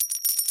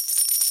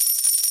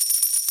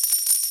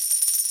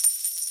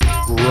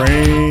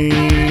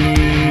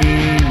Grainmaker.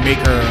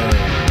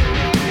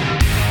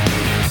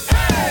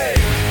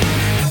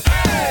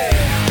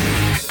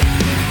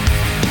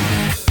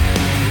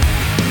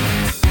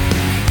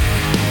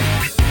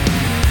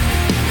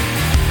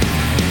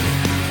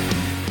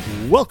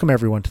 Welcome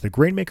everyone to the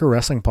Grainmaker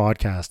Wrestling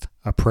Podcast,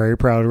 a Prairie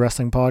Proud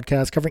wrestling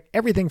podcast covering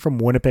everything from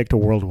Winnipeg to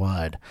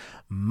worldwide.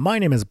 My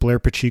name is Blair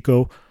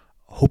Pacheco.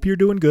 Hope you're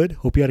doing good.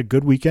 Hope you had a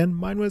good weekend.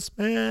 Mine was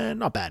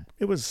not bad.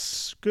 It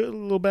was good, a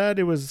little bad.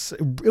 It was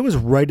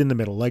right in the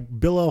middle. Like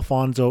Bill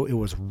Alfonso, it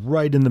was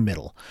right in the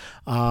middle.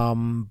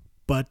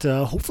 But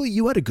hopefully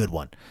you had a good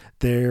one.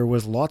 There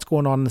was lots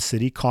going on in the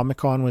city.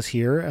 Comic-Con was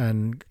here,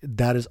 and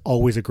that is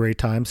always a great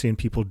time, seeing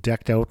people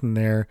decked out in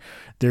their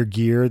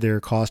gear,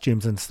 their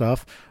costumes and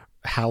stuff.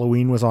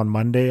 Halloween was on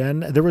Monday,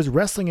 and there was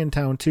wrestling in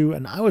town too,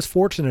 and I was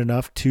fortunate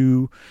enough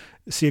to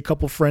see a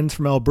couple friends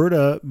from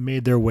Alberta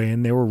made their way,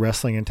 and they were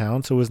wrestling in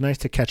town, so it was nice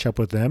to catch up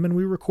with them, and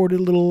we recorded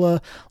little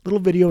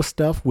video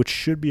stuff which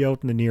should be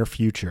out in the near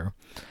future.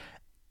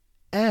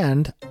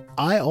 And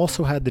I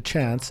also had the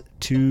chance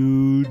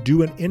to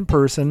do an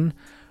in-person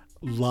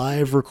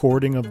live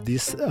recording of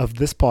this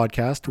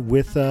podcast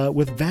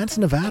with Vance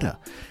Nevada.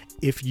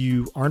 If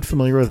you aren't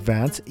familiar with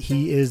Vance,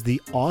 he is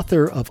the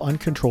author of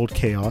Uncontrolled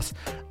Chaos,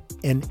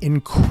 an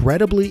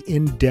incredibly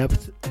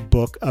in-depth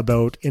book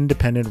about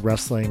independent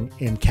wrestling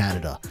in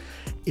Canada.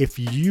 If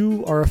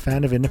you are a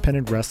fan of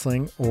independent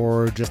wrestling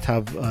or just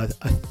have a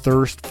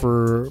thirst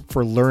for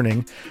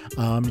learning,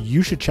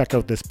 you should check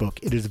out this book.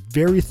 It is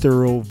very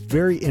thorough,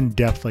 very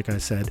in-depth, like I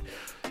said.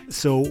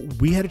 So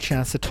we had a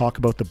chance to talk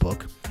about the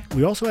book.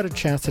 We also had a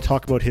chance to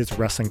talk about his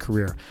wrestling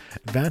career.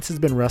 Vance has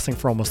been wrestling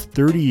for almost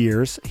 30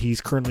 years.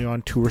 He's currently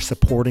on tour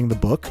supporting the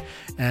book,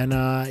 and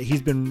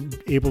he's been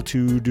able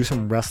to do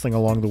some wrestling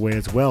along the way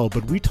as well.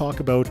 But we talk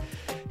about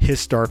his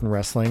start in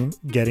wrestling,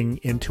 getting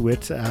into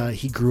it.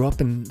 He grew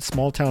up in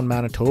small town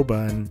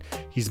Manitoba, and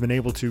he's been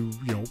able to,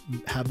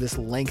 have this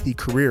lengthy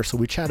career. So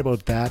we chat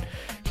about that.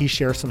 He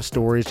shares some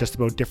stories just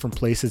about different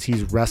places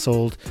he's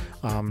wrestled,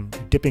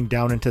 dipping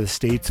down into the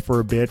States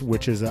for a bit,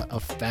 which is a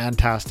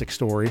fantastic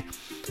story.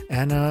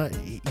 And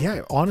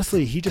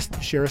honestly, he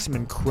just shares some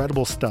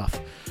incredible stuff.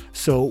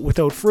 So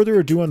without further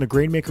ado on the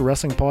Grainmaker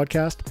Wrestling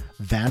Podcast,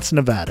 Vance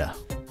Nevada.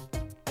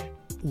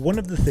 One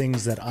of the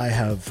things that I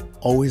have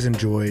always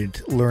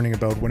enjoyed learning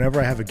about whenever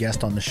I have a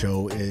guest on the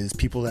show is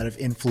people that have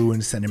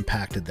influenced and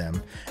impacted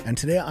them. And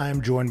today I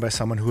am joined by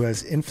someone who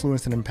has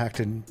influenced and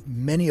impacted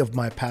many of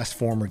my past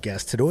former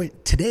guests.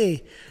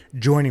 Today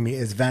joining me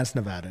is Vance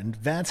Nevada. And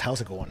Vance,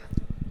 how's it going?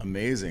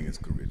 Amazing. It's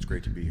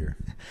great to be here.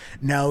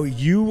 Now,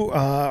 you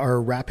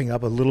are wrapping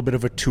up a little bit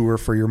of a tour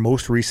for your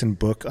most recent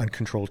book,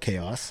 Uncontrolled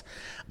Chaos.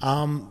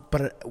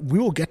 But we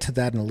will get to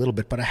that in a little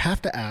bit. But I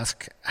have to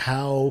ask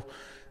how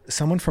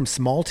someone from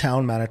small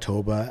town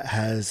Manitoba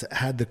has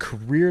had the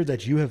career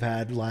that you have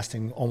had,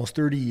 lasting almost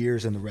 30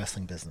 years in the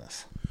wrestling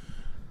business.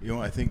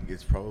 I think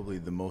it's probably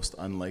the most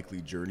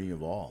unlikely journey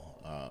of all.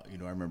 I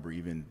remember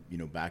even,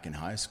 back in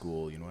high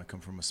school, I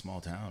come from a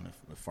small town,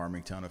 a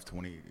farming town of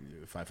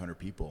 2,500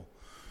 people.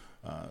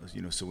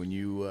 So when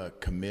you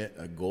commit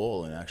a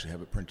goal and actually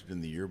have it printed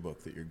in the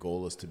yearbook that your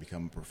goal is to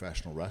become a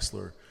professional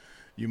wrestler,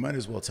 you might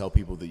as well tell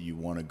people that you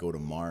want to go to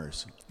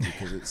Mars,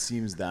 because it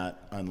seems that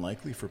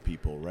unlikely for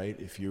people, right?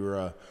 If you're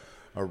a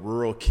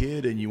rural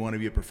kid and you want to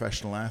be a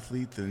professional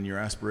athlete, then your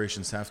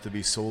aspirations have to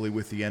be solely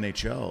with the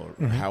NHL,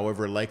 or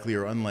however likely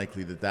or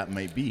unlikely that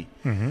might be.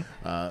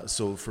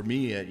 So for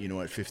me,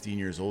 at 15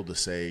 years old, to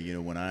say,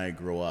 when I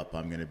grow up,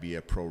 I'm going to be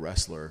a pro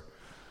wrestler,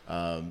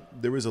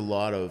 there was a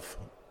lot of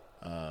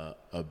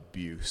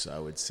abuse, I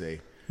would say.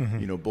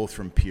 Both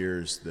from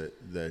peers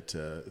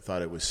that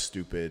thought it was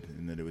stupid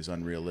and that it was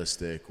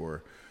unrealistic,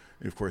 or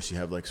of course you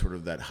have like sort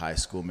of that high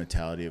school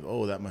mentality of,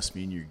 oh, that must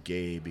mean you're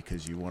gay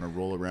because you want to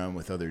roll around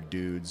with other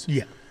dudes.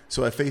 Yeah.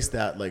 So I faced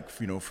that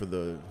for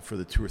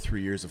the 2 or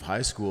 3 years of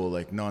high school,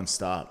 like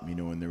nonstop,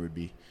 and there would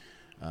be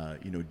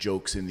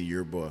jokes in the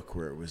yearbook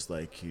where it was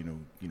like,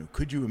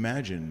 could you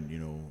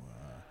imagine,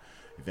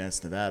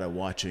 Vance Nevada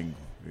watching,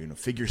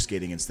 figure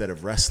skating instead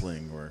of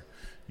wrestling, or,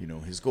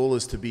 his goal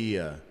is to be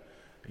a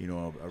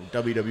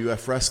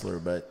WWF wrestler,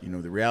 but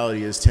the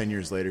reality is 10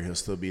 years later he'll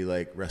still be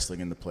like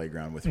wrestling in the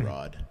playground with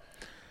Rod.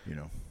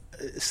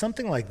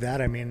 Something like that.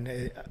 I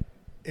mean,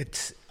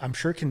 I'm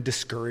sure it can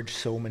discourage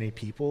so many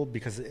people,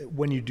 because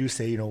when you do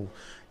say, you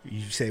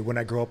say, when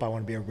I grow up I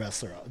want to be a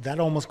wrestler, that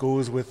almost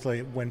goes with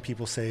like when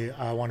people say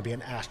I want to be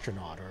an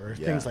astronaut or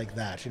things like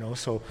that.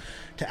 So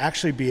to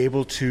actually be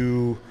able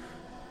to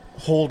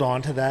hold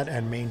on to that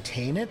and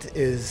maintain it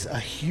is a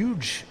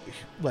huge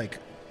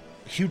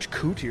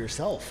coup to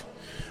yourself.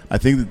 I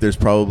think that there's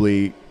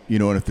probably,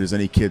 and if there's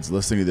any kids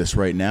listening to this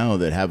right now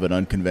that have an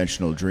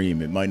unconventional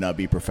dream, it might not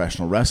be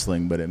professional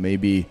wrestling, but it may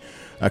be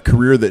a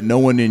career that no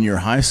one in your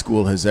high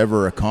school has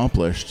ever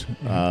accomplished.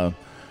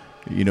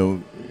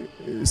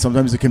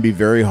 Sometimes it can be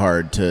very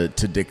hard to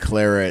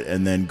declare it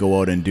and then go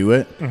out and do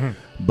it.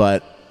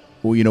 But,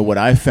 what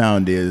I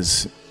found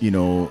is,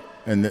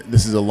 and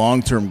this is a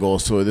long-term goal,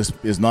 so this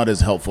is not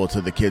as helpful to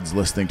the kids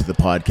listening to the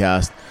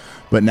podcast,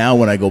 But now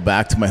when I go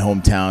back to my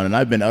hometown, and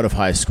I've been out of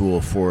high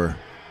school for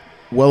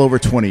well over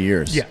 20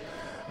 years. Yeah.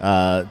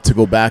 To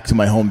go back to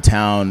my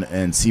hometown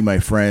and see my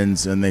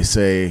friends, and they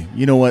say,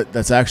 you know what,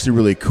 that's actually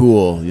really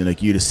cool. You know,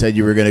 like, you just said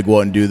you were going to go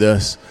out and do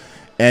this,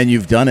 and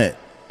you've done it.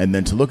 And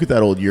then to look at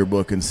that old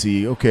yearbook and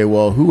see, okay,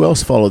 well, who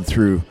else followed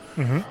through,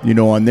 you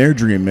know, on their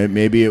dream?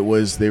 Maybe it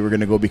was they were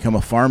going to go become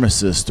a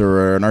pharmacist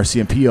or an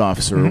RCMP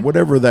officer or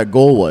whatever that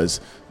goal was.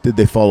 Did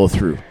they follow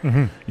through?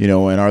 You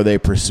know, and are they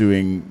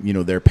pursuing, you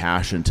know, their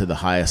passion to the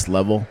highest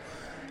level?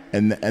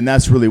 And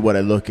that's really what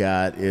I look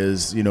at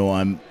is, you know,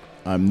 I'm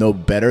no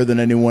better than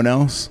anyone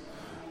else.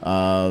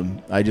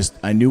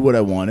 I knew what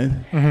I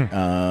wanted,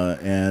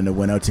 and I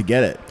went out to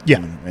get it.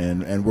 Yeah.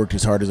 And worked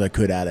as hard as I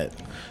could at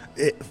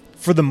it.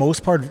 For the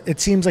most part, it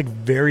seems like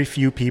very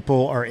few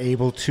people are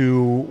able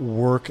to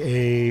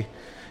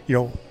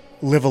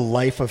live a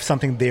life of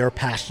something they are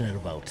passionate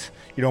about.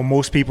 You know,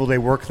 most people, they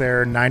work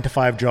their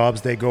 9-to-5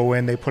 jobs, they go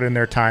in, they put in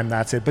their time,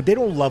 that's it. But they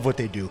don't love what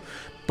they do.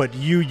 But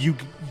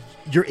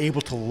you're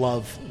able to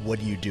love what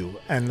you do,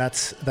 and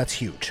that's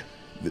huge.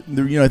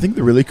 You know, I think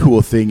the really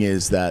cool thing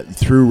is that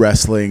through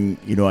wrestling,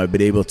 you know, I've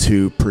been able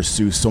to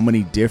pursue so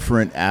many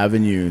different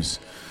avenues.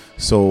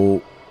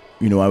 So,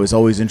 you know, I was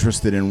always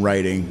interested in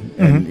writing.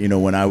 And, you know,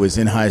 when I was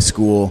in high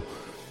school,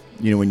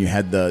 you know, when you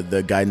had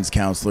the guidance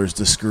counselors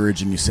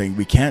discouraging you, saying,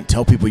 we can't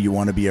tell people you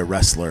want to be a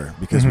wrestler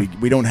because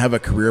we don't have a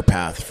career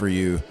path for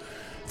you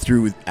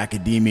through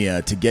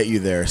academia to get you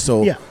there.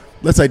 So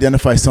let's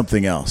identify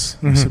something else.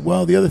 I said,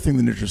 well, the other thing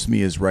that interests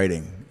me is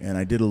writing. And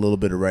I did a little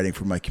bit of writing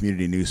for my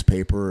community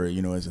newspaper,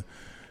 you know, as a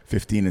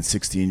 15 and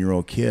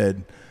 16-year-old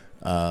kid.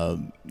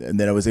 And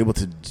then I was able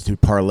to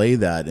parlay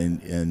that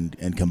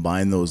and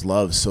combine those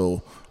loves.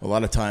 So a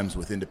lot of times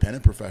with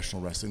independent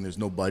professional wrestling, there's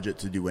no budget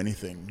to do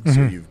anything.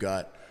 So you've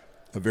got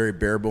a very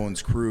bare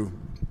bones crew.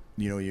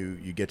 You know,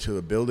 you get to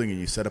a building and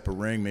you set up a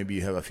ring. Maybe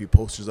you have a few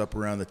posters up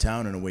around the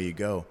town and away you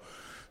go.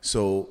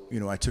 So,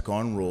 you know, I took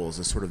on roles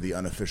as sort of the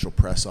unofficial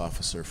press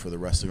officer for the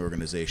wrestling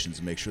organizations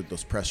to make sure that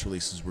those press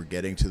releases were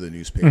getting to the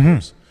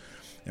newspapers.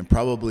 And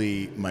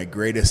probably my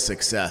greatest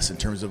success in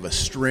terms of a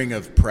string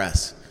of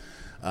press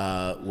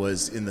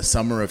was in the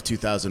summer of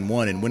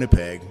 2001 in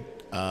Winnipeg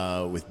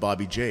with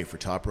Bobby J for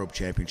Top Rope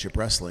Championship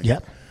Wrestling.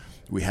 Yep.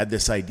 We had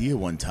this idea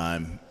one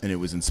time, and it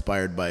was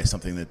inspired by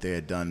something that they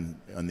had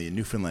done on the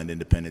Newfoundland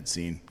independent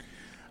scene.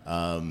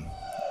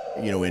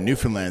 You know, in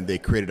Newfoundland, they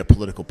created a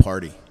political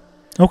party.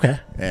 Okay.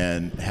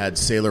 And had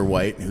Sailor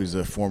White, who's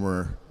a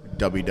former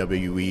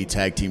WWE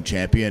tag team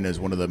champion, as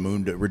one of the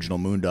original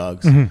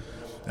Moondogs,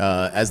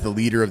 as the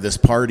leader of this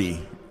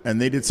party.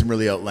 And they did some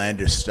really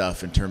outlandish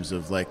stuff in terms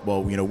of like,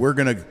 well, you know, we're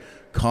going to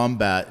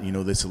combat, you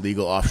know, this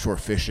illegal offshore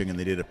fishing. And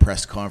they did a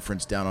press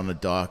conference down on the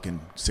dock,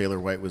 and Sailor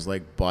White was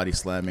like body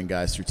slamming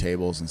guys through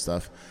tables and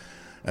stuff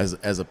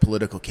as a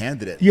political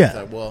candidate. Yeah. I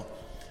thought, well,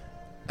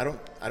 I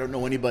don't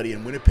know anybody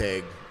in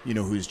Winnipeg, you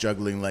know, who's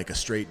juggling like a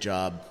straight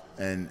job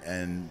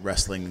and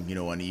wrestling, you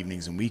know, on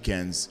evenings and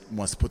weekends,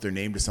 wants to put their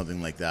name to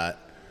something like that.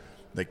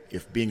 Like,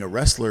 if being a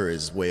wrestler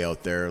is way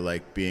out there,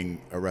 like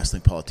being a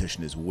wrestling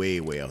politician is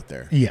way, way out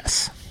there.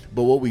 Yes.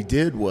 But what we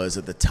did was,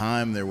 at the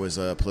time, there was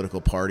a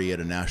political party at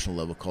a national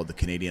level called the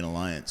Canadian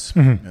Alliance,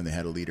 and they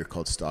had a leader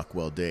called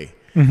Stockwell Day.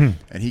 And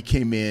he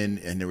came in,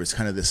 and there was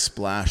kind of this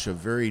splash of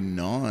very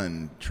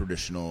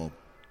non-traditional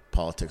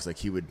politics. Like,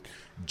 he would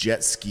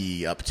jet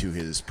ski up to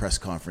his press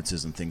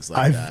conferences and things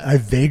like that. I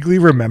vaguely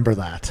remember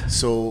that.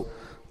 So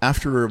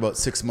after about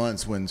 6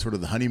 months, when sort of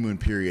the honeymoon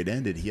period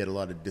ended, he had a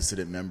lot of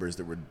dissident members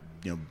that were,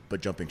 you know,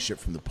 but jumping ship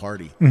from the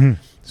party.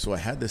 So I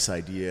had this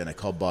idea, and I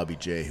called Bobby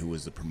J, who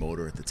was the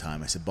promoter at the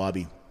time. I said,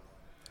 Bobby,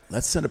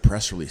 let's send a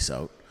press release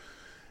out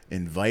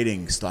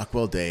inviting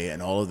Stockwell Day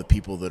and all of the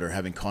people that are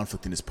having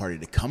conflict in his party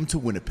to come to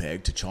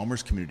Winnipeg, to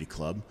Chalmers Community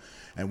Club,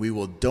 and we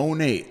will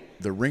donate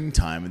the ring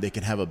time, and they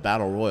can have a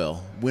battle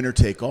royal, winner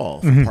take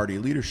all, for party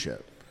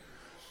leadership.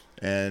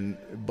 And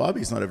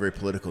Bobby's not a very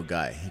political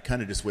guy. He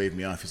kind of just waved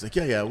me off. He's like,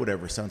 yeah,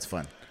 whatever, sounds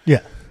fun. Yeah.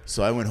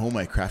 So I went home,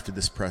 I crafted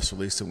this press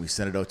release, and we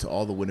sent it out to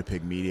all the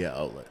Winnipeg media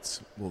outlets.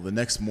 Well, the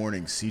next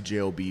morning,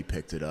 CJOB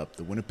picked it up.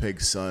 The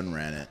Winnipeg Sun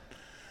ran it.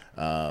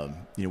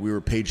 You know, we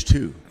were page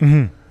 2.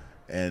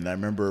 And I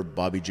remember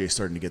Bobby J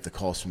starting to get the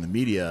calls from the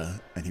media,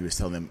 and he was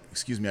telling them,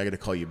 excuse me, I got to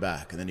call you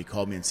back. And then he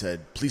called me and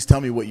said, please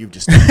tell me what you've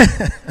just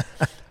done.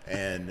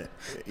 And,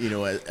 you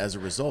know, as a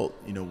result,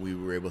 you know, we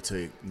were able to,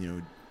 you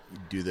know,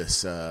 do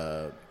this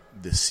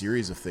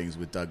series of things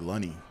with Doug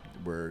Lunny,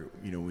 where,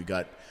 you know, we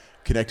got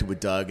connected with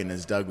Doug, and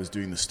as Doug was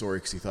doing the story,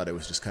 because he thought it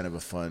was just kind of a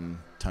fun,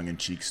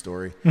 tongue-in-cheek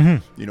story.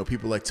 You know,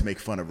 people like to make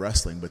fun of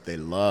wrestling, but they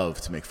love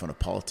to make fun of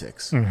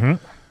politics.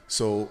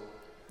 So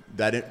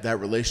that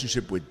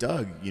relationship with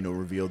Doug, you know,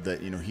 revealed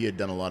that, you know, he had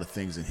done a lot of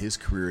things in his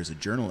career as a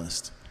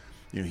journalist.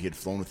 You know, he had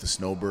flown with the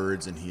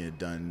Snowbirds, and he had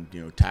done,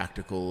 you know,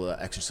 tactical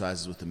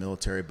exercises with the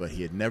military, but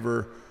he had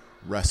never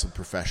wrestled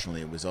professionally.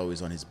 It was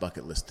always on his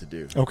bucket list to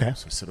do. Okay.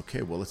 So I said,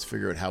 okay, well, let's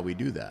figure out how we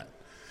do that.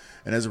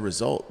 And as a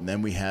result,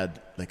 then we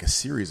had like a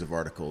series of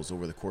articles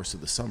over the course of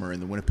the summer in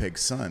the Winnipeg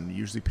Sun,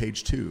 usually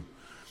page 2.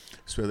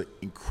 So we had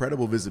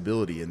incredible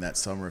visibility in that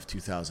summer of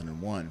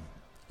 2001.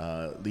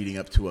 leading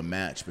up to a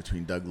match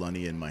between Doug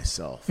Lunny and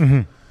myself.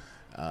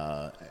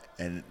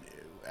 And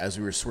as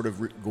we were sort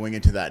of going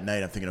into that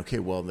night, I'm thinking, okay,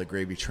 well, the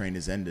gravy train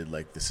has ended.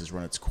 Like, this has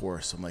run its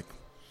course. I'm like,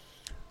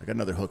 I got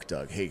another hook,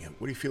 Doug. Hey,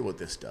 what do you feel about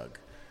this, Doug?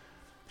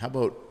 How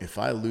about if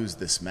I lose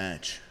this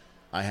match,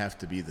 I have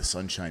to be the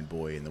sunshine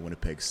boy in the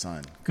Winnipeg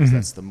Sun, because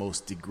that's the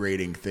most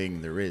degrading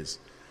thing there is.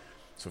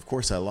 So, of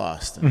course, I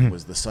lost and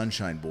was the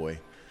sunshine boy.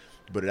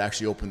 But it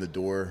actually opened the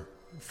door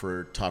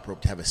for Top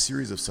Rope to have a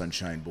series of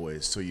sunshine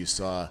boys. So you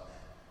saw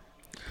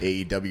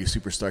AEW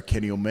superstar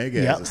Kenny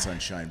Omega as a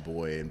sunshine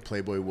boy, and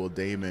Playboy Will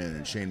Damon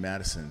and Shane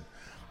Madison.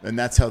 And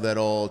that's how that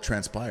all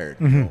transpired.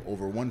 You know,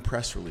 over one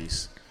press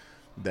release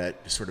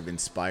that sort of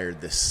inspired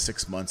this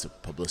 6 months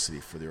of publicity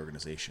for the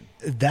organization.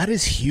 That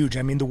is huge.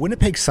 I mean, the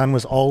Winnipeg Sun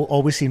was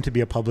always seemed to be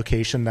a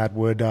publication that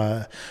would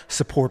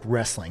support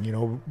wrestling, you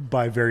know,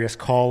 by various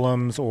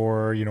columns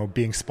or, you know,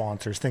 being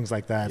sponsors, things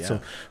like that. Yeah.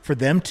 So for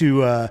them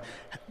to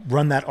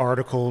run that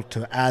article,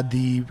 to add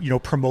the, you know,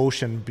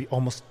 promotion,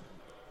 almost,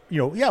 you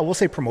know, yeah, we'll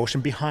say promotion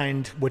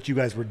behind what you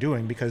guys were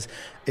doing, because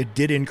it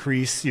did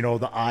increase, you know,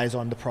 the eyes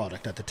on the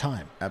product at the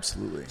time.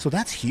 Absolutely. So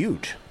that's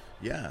huge.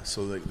 Yeah,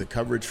 so the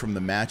coverage from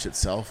the match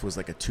itself was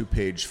like a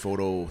 2-page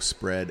photo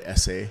spread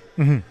essay,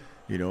 you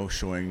know,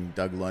 showing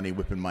Doug Lunny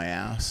whipping my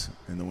ass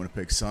in the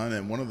Winnipeg Sun.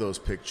 And one of those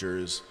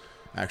pictures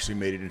actually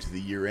made it into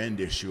the year-end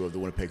issue of the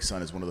Winnipeg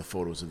Sun as one of the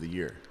photos of the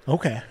year.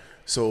 Okay.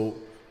 So,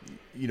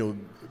 you know,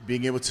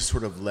 being able to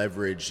sort of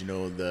leverage, you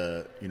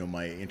know,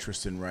 my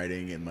interest in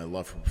writing and my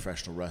love for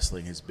professional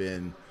wrestling has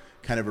been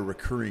kind of a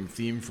recurring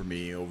theme for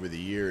me over the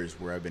years,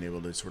 where I've been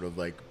able to sort of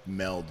like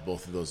meld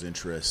both of those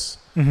interests.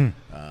 And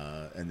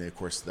then, of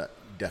course, that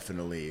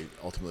definitely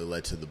ultimately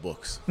led to the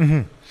books.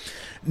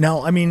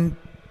 Now, I mean,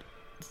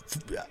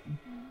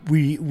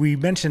 we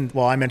mentioned,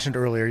 well, I mentioned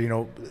earlier, you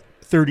know,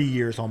 30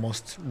 years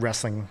almost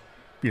wrestling,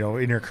 you know,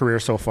 in your career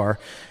so far.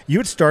 You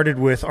had started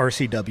with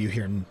RCW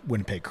here in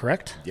Winnipeg,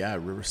 correct? Yeah,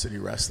 River City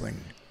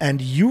Wrestling. And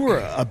you were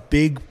a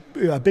big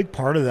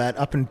part of that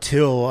up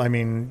until, I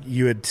mean,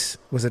 you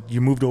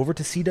moved over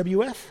to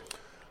CWF?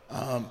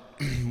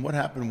 What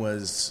happened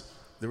was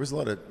there was a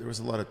lot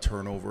of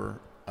turnover,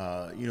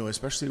 you know,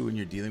 especially when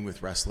you're dealing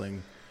with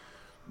wrestling,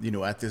 you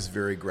know, at this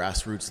very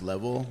grassroots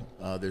level.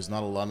 There's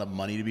not a lot of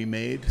money to be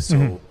made.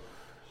 So,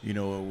 you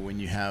know, when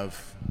you have,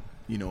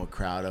 you know, a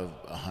crowd of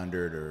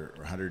 100 or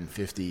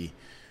 150,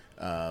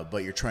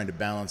 but you're trying to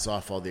balance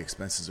off all the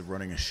expenses of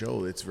running a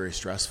show, it's very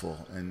stressful.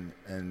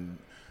 And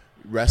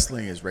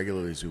wrestling as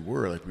regularly as we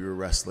were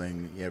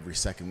wrestling every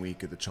second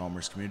week at the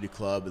Chalmers Community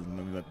Club,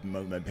 and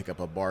we might pick up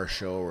a bar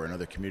show or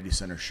another community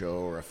center show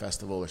or a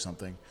festival or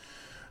something.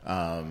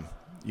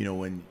 You know,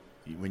 when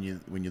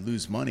you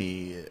lose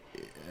money,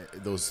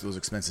 those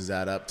expenses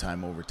add up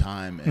time over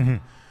time,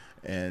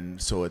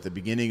 and so at the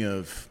beginning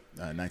of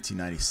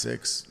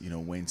 1996, you know,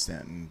 Wayne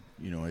Stanton,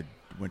 you know, I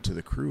went to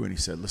the crew and he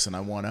said, "Listen,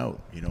 I want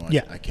out. You know,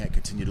 I can't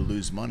continue to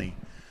lose money."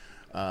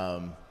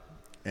 And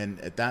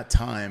at that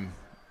time,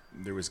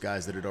 there was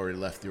guys that had already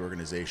left the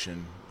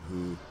organization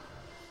who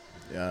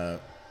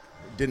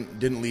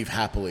didn't leave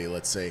happily,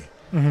 let's say.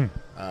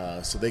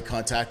 So they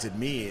contacted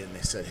me and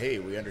they said, "Hey,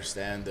 we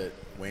understand that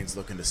Wayne's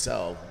looking to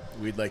sell.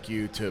 We'd like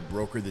you to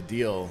broker the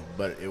deal,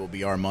 but it will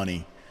be our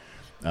money.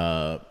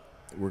 We're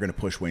going to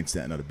push Wayne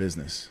Stanton out of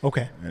business."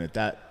 Okay. And at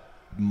that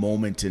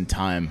moment in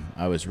time,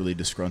 I was really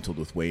disgruntled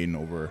with Wayne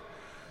over,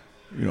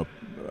 you know,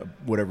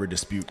 whatever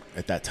dispute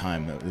at that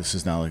time. This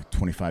is now like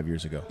 25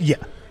 years ago. Yeah.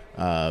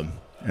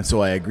 And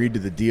so I agreed to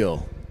the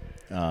deal,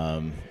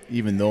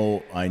 even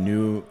though I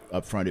knew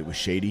up front it was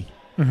shady.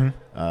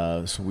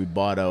 So we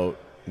bought out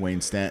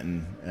Wayne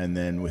Stanton, and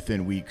then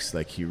within weeks,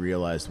 like, he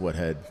realized what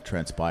had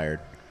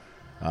transpired.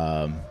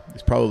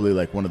 It's probably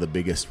like one of the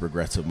biggest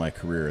regrets of my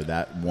career,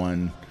 that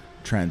one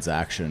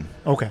transaction.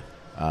 Okay.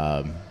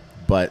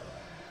 But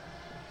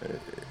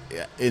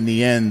in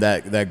the end,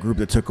 that group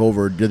that took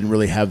over didn't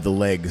really have the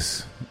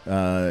legs,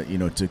 you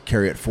know, to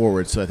carry it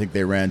forward. So I think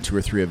they ran 2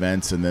 or 3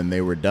 events and then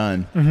they were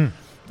done.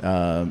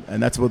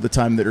 And that's about the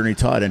time that Ernie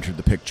Todd entered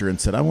the picture and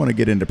said, "I want to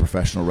get into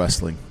professional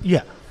wrestling."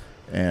 Yeah.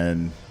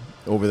 And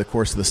over the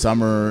course of the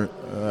summer,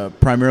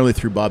 primarily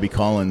through Bobby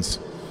Collins,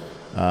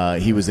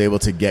 he was able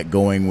to get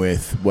going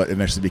with what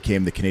eventually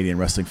became the Canadian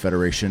Wrestling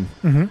Federation.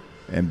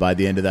 And by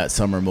the end of that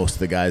summer, most of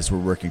the guys were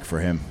working for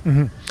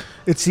him.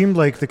 It seemed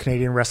like the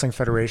Canadian Wrestling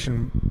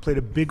Federation played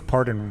a big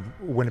part in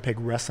Winnipeg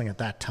wrestling at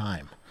that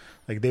time.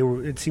 Like,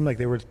 it seemed like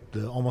they were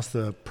almost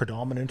the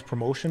predominant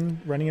promotion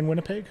running in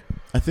Winnipeg.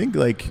 I think,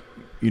 like,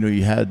 you know,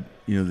 you had,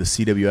 you know, the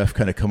CWF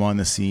kind of come on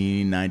the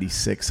scene,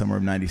 96, summer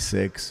of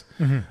 96,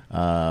 you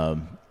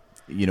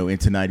know,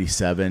 into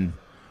 97.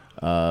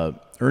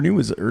 Ernie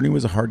was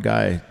a hard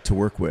guy to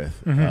work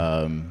with,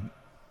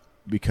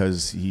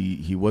 because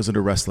he wasn't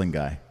a wrestling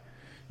guy.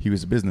 He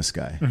was a business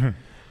guy.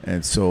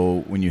 And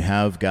so when you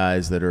have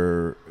guys that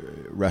are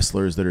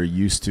wrestlers that are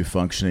used to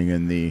functioning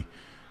in the,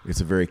 it's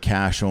a very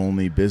cash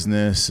only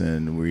business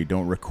and we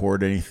don't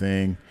record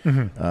anything,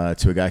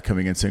 to a guy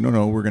coming in saying,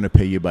 no, we're going to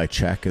pay you by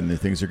check and the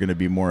things are going to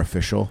be more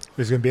official.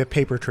 There's going to be a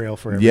paper trail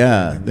for everything.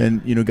 Yeah. Then,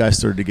 guys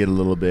started to get a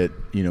little bit,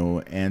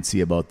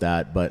 antsy about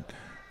that. But,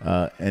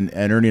 and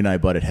Ernie and I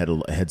butted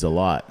heads a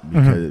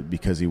lot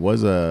because he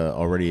was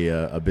already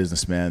a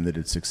businessman that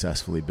had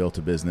successfully built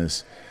a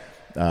business.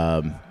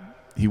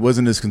 He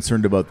wasn't as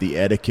concerned about the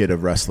etiquette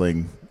of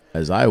wrestling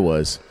as I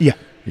was. Yeah.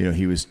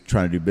 He was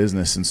trying to do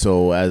business. And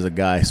so as a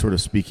guy sort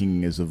of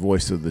speaking as a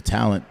voice of the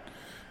talent,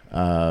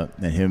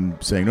 and him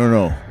saying,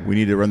 no, we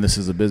need to run this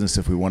as a business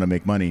if we want to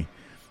make money.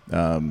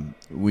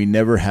 We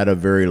never had a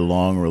very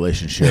long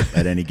relationship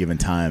at any given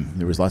time.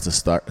 There was lots of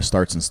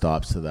starts and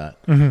stops to that.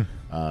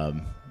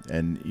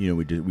 And,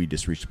 we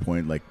just reached a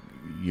point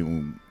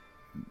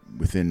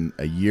within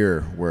a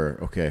year where,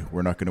 okay,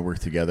 we're not going to work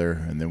together.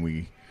 And then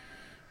we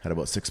had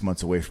about 6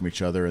 months away from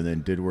each other and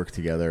then did work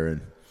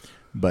together.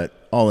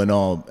 But all in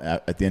all,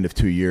 at the end of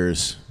 2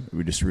 years,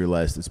 we just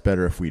realized it's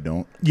better if we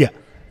don't. Yeah.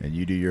 And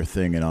you do your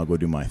thing and I'll go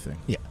do my thing.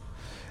 Yeah.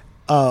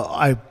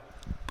 I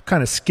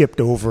kind of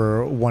skipped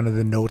over one of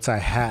the notes I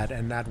had,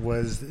 and that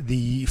was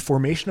the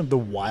formation of the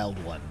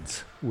Wild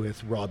Ones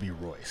with Robbie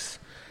Royce.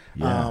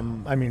 Yeah.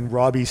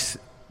 Robbie's,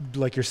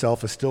 like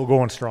yourself, is still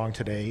going strong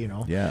today,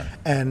 Yeah.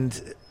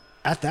 And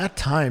at that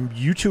time,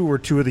 you two were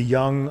two of the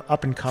young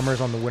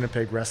up-and-comers on the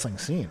Winnipeg wrestling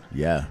scene.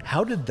 Yeah.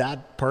 How did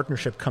that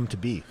partnership come to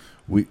be?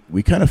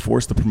 We kind of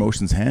forced the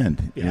promotion's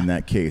hand in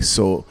that case.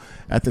 So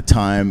at the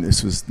time,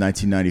 this was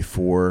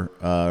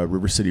 1994,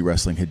 River City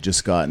Wrestling had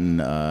just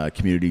gotten a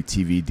community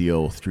TV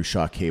deal through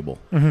Shaw Cable.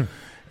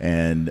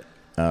 And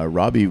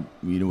Robbie,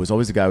 was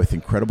always a guy with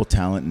incredible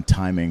talent and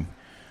timing.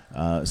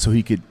 So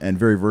he could, and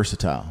very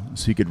versatile.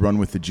 So he could run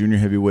with the junior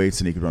heavyweights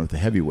and he could run with the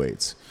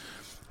heavyweights.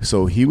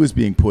 So he was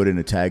being put in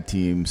a tag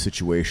team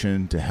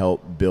situation to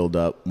help build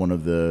up one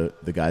of the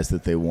guys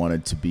that they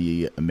wanted to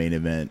be a main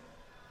event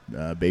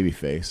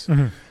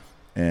babyface.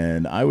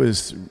 And I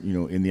was,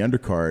 in the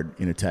undercard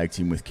in a tag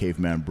team with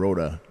Caveman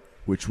Broda,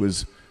 which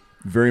was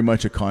very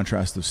much a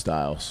contrast of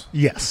styles.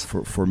 Yes.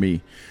 For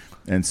me.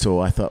 And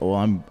so I thought, well,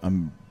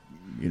 I'm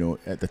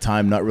at the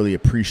time not really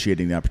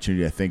appreciating the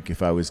opportunity. I think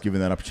if I was given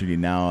that opportunity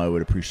now, I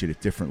would appreciate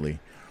it differently.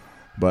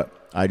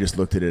 But I just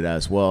looked at it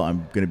as, well,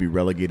 I'm going to be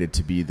relegated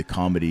to be the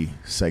comedy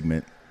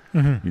segment.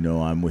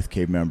 I'm with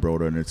Caveman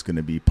Broda and it's going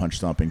to be punch,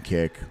 stomp, and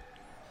kick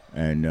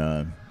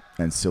and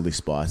silly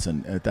spots.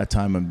 And at that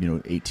time,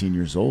 I'm 18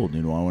 years old. I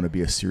want to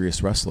be a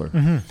serious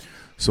wrestler.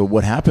 So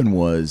what happened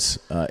was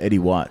Eddie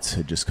Watts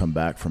had just come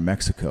back from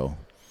Mexico,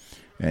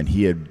 and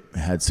he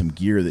had some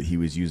gear that he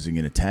was using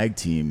in a tag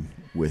team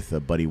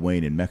with Buddy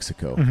Wayne in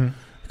Mexico.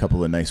 A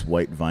couple of nice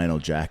white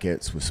vinyl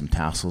jackets with some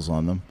tassels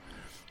on them.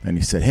 And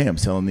he said, hey, I'm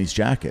selling these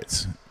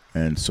jackets.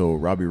 And so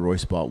Robbie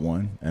Royce bought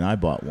one, and I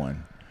bought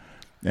one.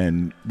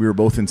 And we were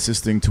both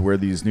insisting to wear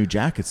these new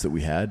jackets that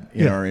we had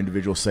in our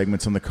individual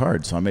segments on the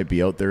card. So I might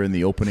be out there in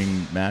the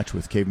opening match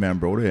with Caveman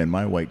Broda in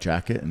my white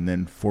jacket, and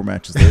then 4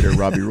 matches later,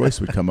 Robbie Royce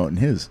would come out in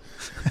his.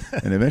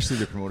 And eventually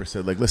the promoter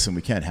said, listen,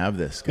 we can't have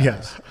this, guys.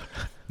 Yes.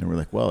 And we're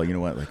like, well, you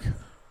know what?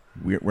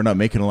 We're not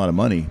making a lot of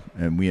money,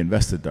 and we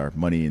invested our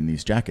money in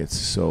these jackets,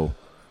 so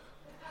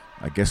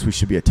I guess we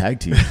should be a tag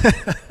team.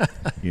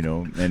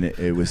 And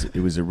it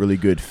was a really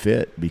good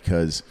fit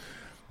because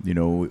we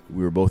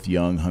were both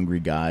young, hungry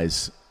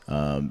guys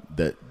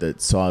that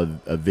saw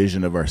a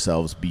vision of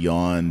ourselves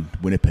beyond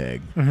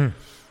Winnipeg.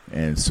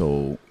 And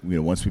so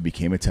once we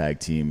became a tag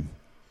team,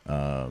 we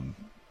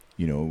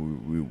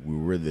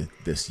were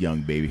this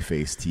young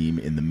babyface team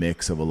in the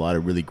mix of a lot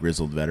of really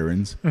grizzled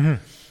veterans.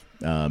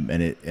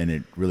 And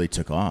it really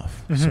took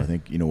off. So I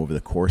think, over the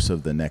course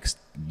of the next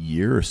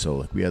year or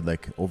so, we had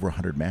over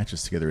 100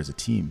 matches together as a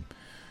team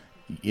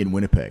in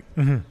Winnipeg.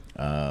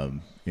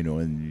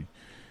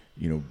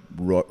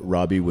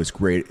 Robbie was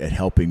great at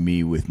helping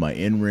me with my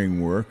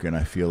in-ring work, and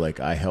I feel like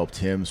I helped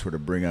him sort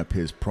of bring up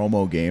his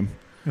promo game,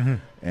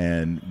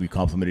 and we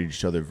complemented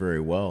each other very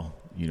well.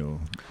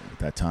 At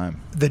that time,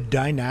 the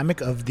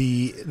dynamic of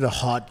the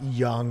hot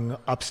young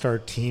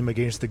upstart team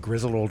against the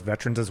grizzled old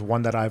veterans is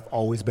one that I've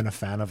always been a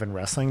fan of in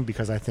wrestling,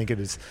 because I think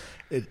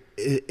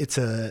it's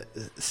a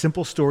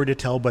simple story to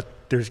tell,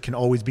 but there can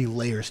always be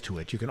layers to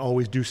it. You can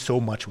always do so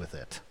much with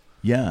it.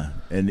 Yeah,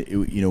 and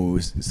it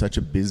was such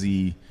a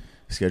busy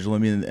schedule.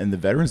 And the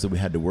veterans that we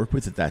had to work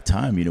with at that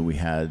time, we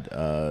had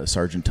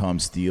Sergeant Tom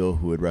Steele,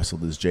 who had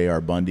wrestled as J.R.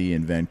 Bundy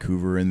in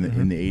Vancouver in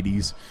the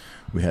 80s.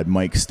 We had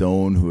Mike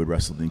Stone, who had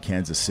wrestled in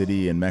Kansas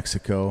City and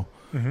Mexico.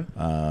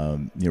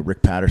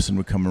 Rick Patterson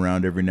would come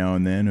around every now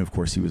and then. Of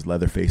course, he was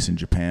Leatherface in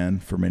Japan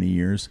for many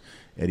years.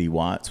 Eddie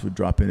Watts would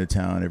drop into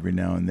town every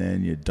now and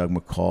then. You had Doug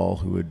McCall,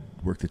 who would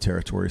work the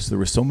territory. So there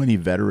were so many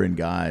veteran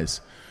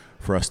guys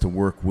for us to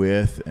work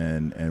with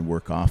and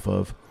work off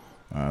of.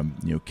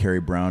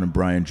 Kerry Brown and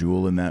Brian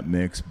Jewell in that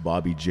mix,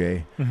 Bobby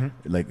J.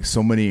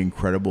 So many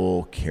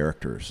incredible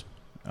characters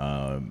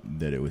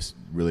that it was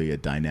really a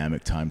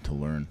dynamic time to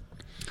learn.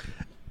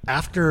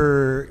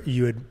 After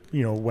you had,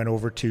 went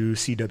over to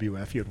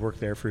CWF, you had worked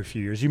there for a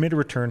few years, you made a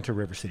return to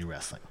River City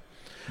Wrestling.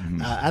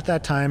 At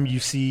that time, you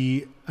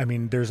see, I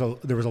mean, there was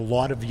a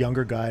lot of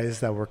younger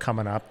guys that were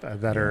coming up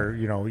that are,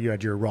 you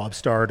had your Rob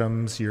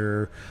Stardoms,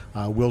 your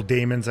Will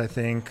Damons, I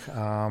think,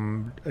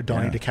 Donnie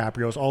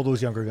DiCaprio's, all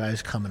those younger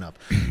guys coming up.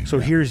 So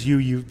here's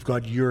you've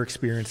got your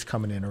experience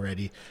coming in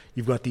already.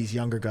 You've got these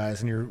younger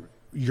guys, and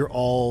you're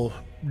all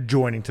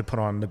joining to put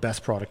on the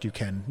best product you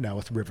can now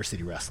with River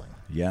City Wrestling.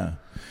 Yeah,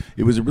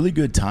 it was a really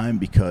good time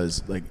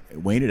because like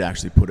Wayne had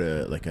actually put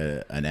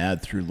an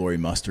ad through Laurie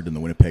Mustard in the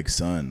Winnipeg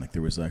Sun. Like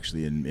there was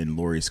actually in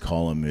Laurie's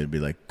column, it'd be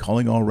like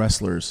calling all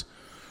wrestlers,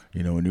 a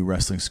new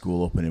wrestling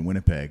school open in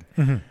Winnipeg,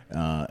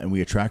 and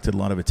we attracted a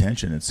lot of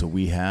attention. And so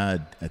we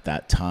had at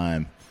that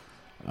time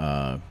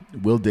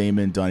Will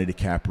Damon, Donnie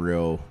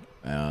DiCaprio,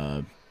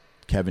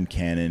 Kevin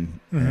Cannon,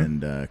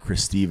 and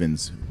Chris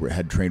Stevens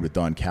had trained with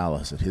Don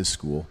Callis at his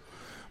school,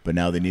 but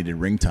now they needed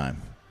ring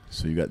time.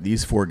 So you got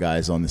these 4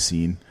 guys on the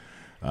scene,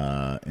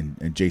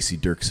 and J.C.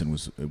 Dirksen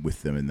was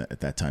with them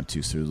at that time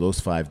too. So those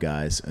 5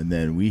 guys, and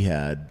then we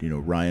had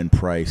Ryan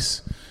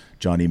Price,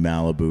 Johnny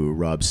Malibu,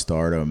 Rob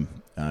Stardom,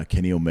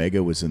 Kenny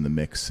Omega was in the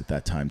mix at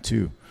that time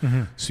too.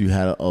 So you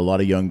had a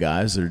lot of young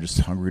guys that are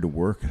just hungry to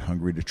work and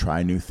hungry to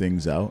try new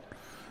things out.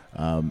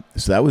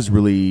 So that was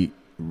really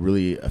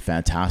a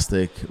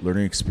fantastic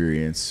learning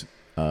experience.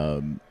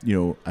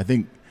 I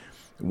think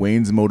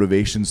Wayne's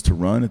motivations to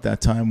run at that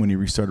time when he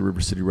restarted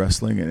River City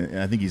Wrestling, and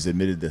I think he's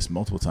admitted this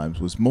multiple times,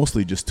 was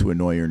mostly just to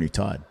annoy Ernie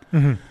Todd.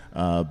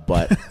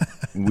 But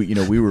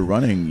we were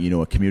running,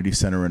 a community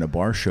center and a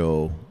bar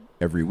show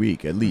every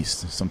week, at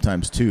least,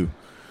 sometimes 2.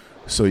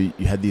 So you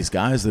had these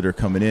guys that are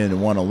coming in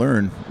and want to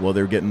learn. Well,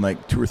 they're getting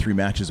like 2 or 3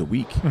 matches a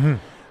week.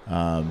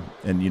 And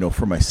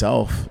for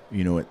myself,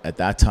 at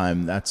that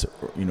time, that's,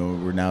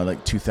 we're now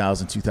like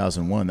 2000,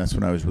 2001. That's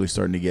when I was really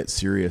starting to get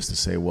serious to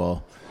say,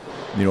 well,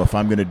 if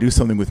I'm going to do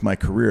something with my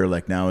career,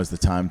 like now is the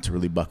time to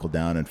really buckle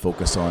down and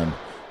focus on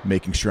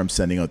making sure I'm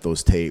sending out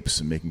those tapes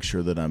and making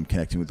sure that I'm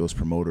connecting with those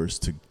promoters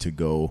to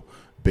go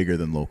bigger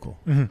than local.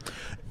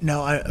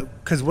 Now,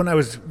 because when I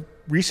was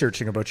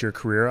researching about your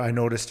career, I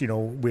noticed,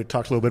 we had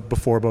talked a little bit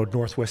before about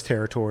Northwest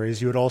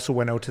Territories. You had also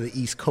went out to the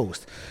East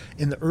Coast.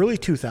 In the early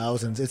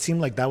 2000s, it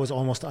seemed like that was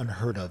almost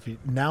unheard of.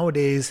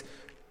 Nowadays,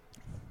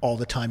 all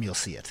the time you'll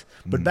see it.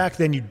 But back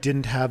then, you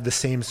didn't have the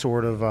same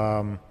sort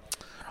of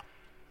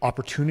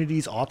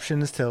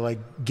options to like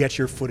get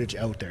your footage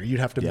out there. You'd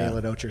have to mail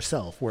it out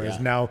yourself. Whereas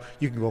now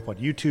you can go up on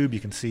YouTube, you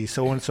can see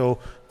so-and-so,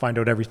 find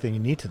out everything you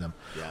need to them.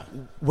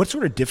 What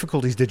sort of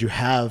difficulties did you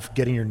have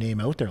getting your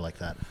name out there like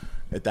that?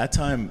 At that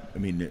time, I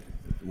mean,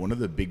 one of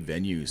the big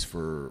venues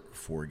for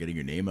getting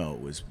your name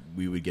out was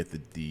we would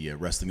get the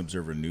Wrestling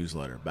Observer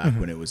newsletter back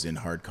when it was in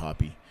hard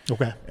copy.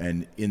 Okay.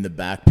 And in the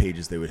back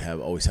pages, they would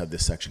always have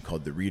this section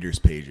called the readers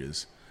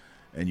pages.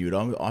 And you would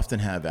often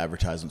have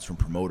advertisements from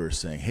promoters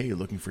saying, hey, you're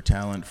looking for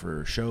talent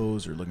for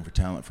shows or looking for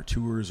talent for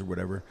tours or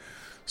whatever.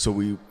 So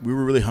we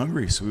were really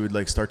hungry. So we would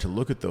like start to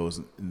look at those.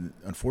 And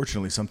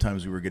unfortunately,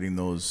 sometimes we were getting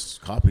those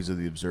copies of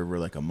the Observer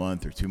like a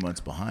month or 2 months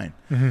behind.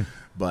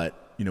 But,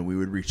 we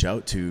would reach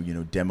out to,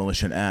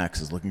 Demolition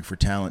Axe is looking for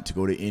talent to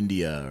go to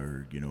India,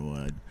 or,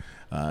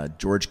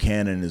 George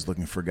Cannon is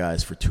looking for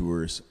guys for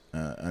tours.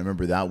 I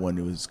remember that one.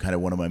 It was kind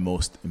of one of my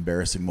most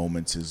embarrassing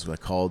moments is I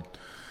called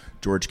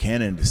George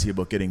Cannon to see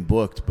about getting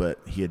booked, but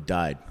he had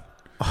died.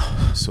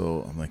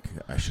 So I'm like,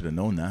 I should have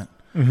known that.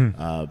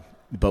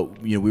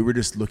 But, we were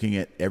just looking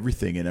at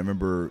everything. And I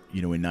remember,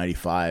 in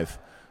 95,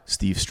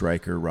 Steve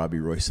Stryker, Robbie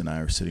Royce, and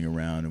I were sitting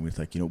around, and we were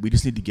like, we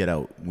just need to get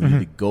out. We need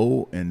to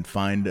go and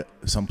find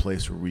some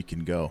place where we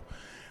can go.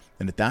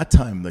 And at that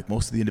time, like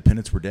most of the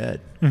independents were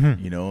dead.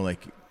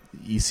 Like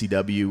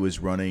ECW was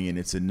running in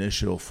its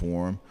initial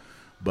form,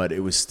 but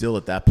it was still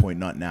at that point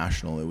not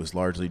national. It was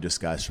largely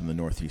just guys from the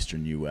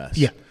northeastern U.S.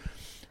 Yeah.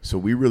 So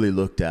we really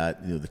looked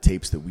at the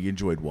tapes that we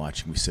enjoyed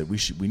watching. We said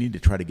we need to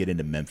try to get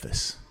into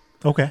Memphis.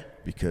 Okay.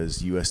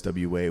 Because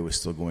USWA was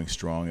still going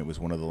strong. It was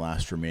one of the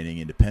last remaining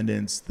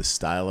independents. The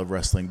style of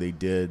wrestling they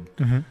did,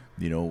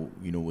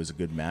 was a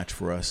good match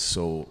for us.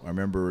 So I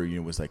remember, it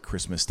was like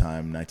Christmas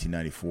time,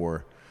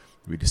 1994.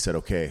 We just said,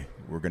 okay,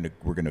 we're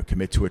gonna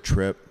commit to a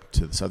trip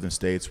to the southern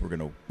states. We're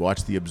gonna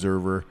watch the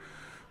Observer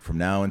from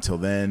now until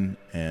then,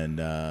 and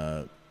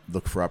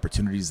look for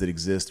opportunities that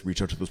exist.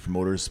 Reach out to those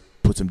promoters,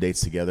 put some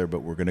dates together. But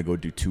we're gonna go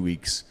do 2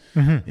 weeks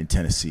in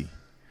Tennessee.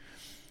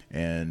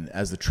 And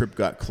as the trip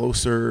got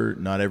closer,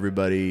 not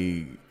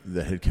everybody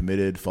that had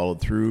committed followed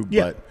through,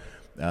 but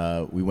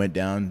we went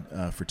down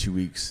for 2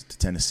 weeks to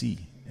Tennessee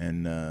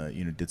and,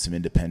 did some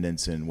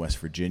independents in West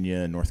Virginia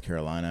and North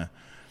Carolina,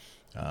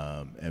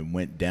 and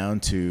went down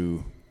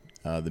to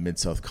the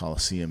Mid-South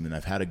Coliseum. And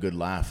I've had a good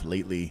laugh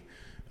lately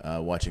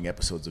watching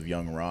episodes of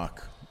Young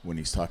Rock when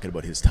he's talking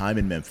about his time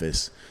in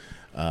Memphis,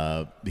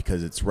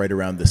 because it's right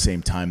around the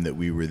same time that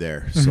we were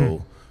there.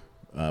 So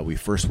we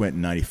first went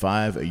in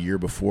 95, a year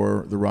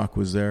before The Rock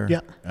was there.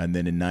 Yeah. And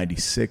then in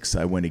 96,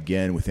 I went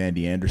again with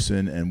Andy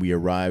Anderson, and we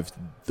arrived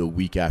the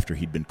week after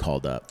he'd been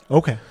called up.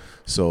 Okay.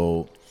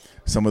 So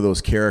some of those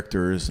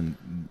characters,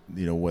 and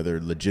whether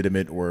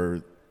legitimate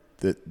or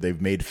that they've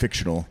made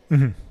fictional,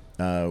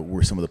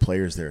 were some of the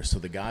players there. So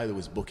the guy that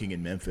was booking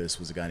in Memphis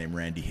was a guy named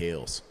Randy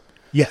Hales.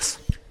 Yes.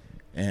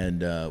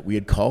 And we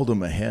had called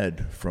him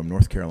ahead from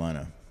North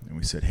Carolina. And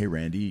we said, hey,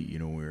 Randy,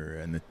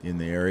 we're in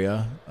the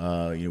area.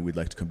 We'd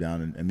like to come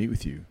down and meet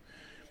with you.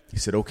 He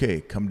said,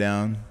 okay, come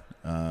down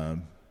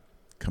to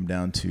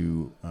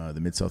the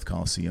Mid-South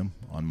Coliseum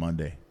on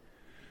Monday.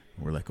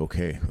 And we're like,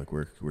 okay, like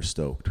we're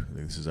stoked.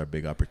 Like, this is our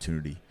big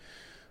opportunity.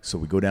 So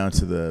we go down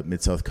to the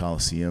Mid-South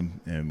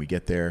Coliseum, and we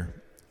get there,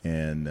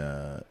 and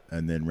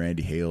then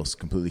Randy Hales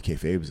completely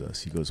kayfabes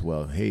us. He goes,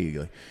 well,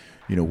 hey,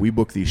 we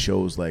book these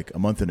shows like a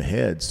month and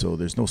ahead, so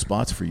there's no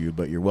spots for you,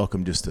 but you're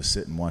welcome just to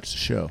sit and watch the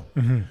show.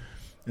 Mm-hmm.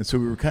 And so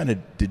we were kind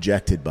of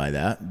dejected by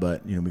that,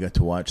 but we got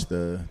to watch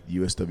the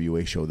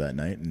USWA show that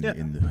night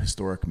in the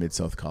historic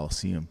Mid-South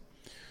Coliseum.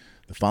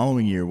 The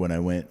following year, when I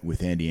went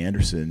with Andy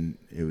Anderson,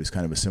 it was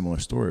kind of a similar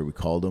story. We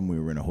called him.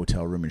 We were in a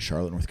hotel room in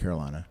Charlotte, North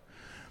Carolina.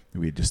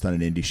 We had just done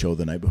an indie show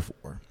the night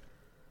before.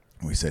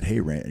 And we said,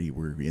 hey, Randy,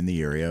 we're in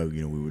the area.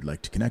 We would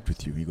like to connect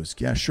with you. He goes,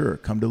 yeah, sure.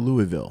 Come to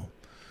Louisville.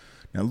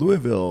 Now,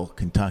 Louisville,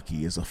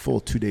 Kentucky is a full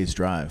 2 days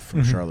drive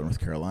from Charlotte, North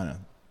Carolina.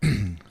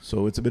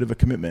 So it's a bit of a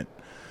commitment.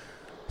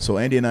 So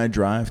Andy and I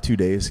drive 2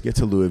 days, get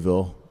to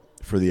Louisville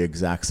for the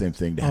exact same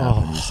thing to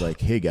happen. He's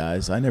like, hey,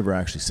 guys, I never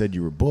actually said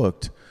you were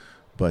booked,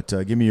 but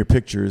give me your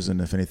pictures,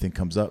 and if anything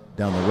comes up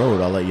down the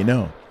road, I'll let you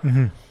know.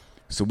 Mm-hmm.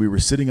 So we were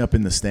sitting up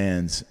in the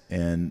stands,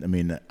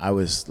 and, I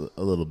was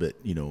a little bit,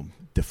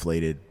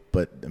 deflated,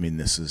 but,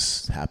 this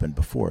has happened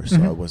before,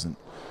 so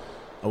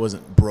I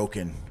wasn't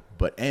broken.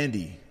 But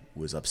Andy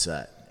was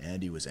upset.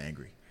 Andy was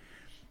angry.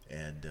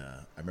 And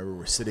I remember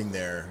we're sitting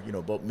there,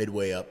 about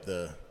midway up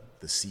the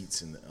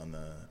seats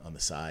on the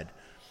side,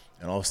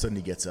 and all of a sudden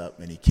he gets up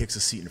and he kicks a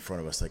seat in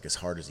front of us like as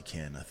hard as he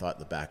can. I thought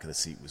the back of the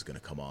seat was going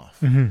to come off.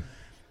 Mm-hmm.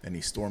 And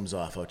he storms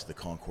off out to the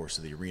concourse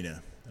of the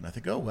arena. And I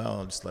think, oh, well,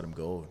 I'll just let him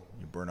go.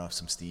 You burn off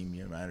some steam.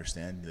 I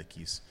understand. Like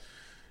he's,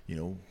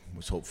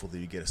 was hopeful that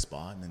he'd get a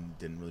spot, and then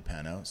didn't really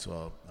pan out,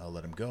 so I'll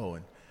let him go.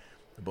 And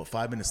about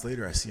 5 minutes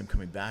later, I see him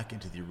coming back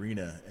into the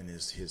arena, and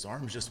his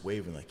arm's just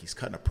waving like he's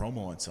cutting a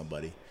promo on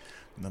somebody.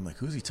 And I'm like,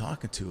 who's he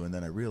talking to? And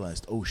then I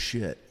realized, oh,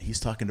 shit, he's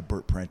talking to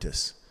Bert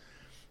Prentice.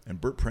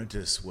 And Bert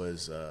Prentice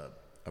was a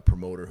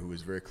promoter who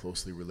was very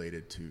closely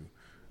related to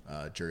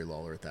Jerry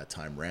Lawler at that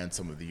time, ran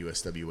some of the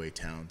USWA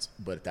towns.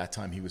 But at that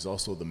time, he was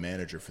also the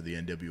manager for the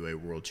NWA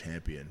World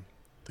Champion,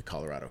 the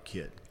Colorado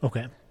Kid.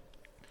 Okay.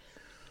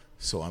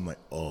 So I'm like,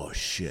 oh,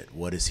 shit,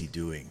 what is he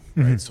doing?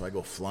 Mm-hmm. Right? So I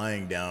go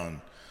flying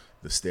down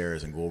the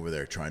stairs and go over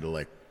there trying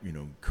to,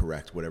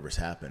 correct whatever's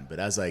happened. But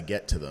as I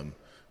get to them,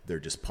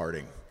 they're just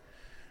parting.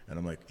 And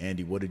I'm like,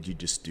 Andy, what did you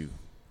just do?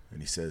 And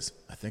he says,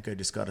 I think I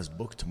just got his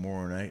book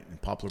tomorrow night in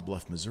Poplar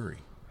Bluff, Missouri.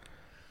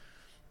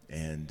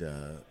 And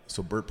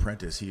so Bert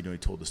Prentice, he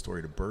told the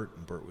story to Bert,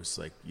 and Bert was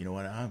like, you know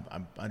what, I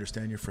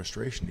understand your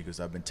frustration, because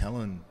I've been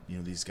telling,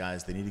 these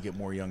guys they need to get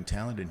more young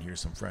talent in here,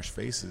 some fresh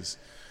faces.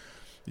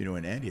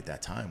 And Andy at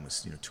that time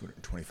was,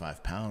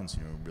 225 pounds,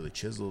 really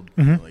chiseled.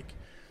 Mm-hmm.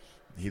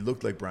 He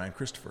looked like Brian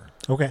Christopher.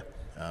 Okay.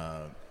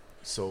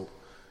 So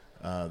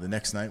the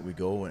next night we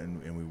go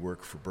and we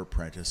work for Bert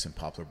Prentice in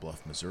Poplar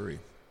Bluff, Missouri.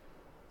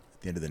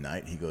 At the end of the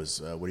night, he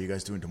goes, what are you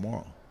guys doing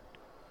tomorrow?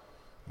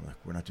 I'm like,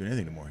 we're not doing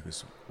anything tomorrow. He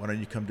goes, why don't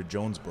you come to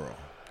Jonesboro?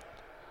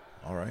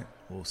 All right,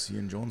 we'll see you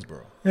in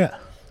Jonesboro. Yeah.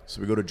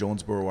 So we go to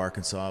Jonesboro,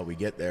 Arkansas. We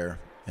get there,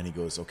 and he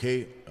goes,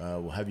 okay,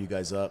 we'll have you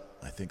guys up,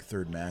 I think,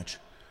 third match.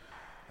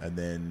 And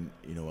then,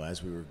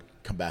 as we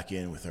come back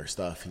in with our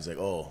stuff, he's like,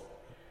 oh,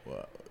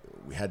 well,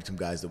 we had some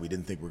guys that we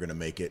didn't think were going to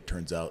make it.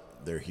 Turns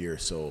out they're here,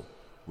 so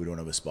we don't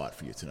have a spot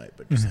for you tonight,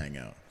 but just hang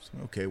out. So,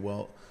 okay,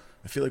 well,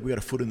 I feel like we got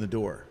a foot in the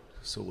door,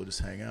 so we'll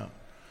just hang out.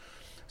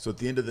 So at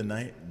the end of the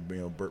night,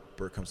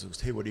 Bert comes and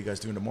goes, hey, what are you guys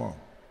doing tomorrow?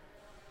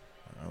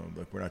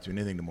 We're not doing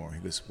anything tomorrow. He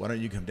goes, why don't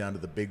you come down to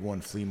the Big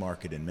One Flea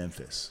Market in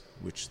Memphis,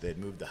 which they had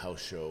moved the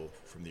house show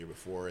from the year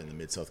before in the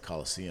Mid-South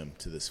Coliseum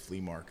to this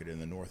flea market in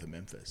the north of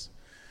Memphis.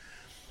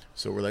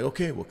 So we're like,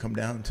 okay, we'll come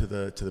down to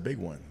the big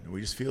one. And we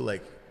just feel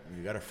like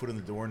we got our foot in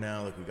the door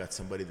now, like we got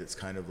somebody that's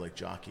kind of like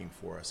jockeying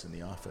for us in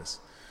the office.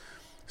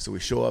 So we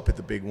show up at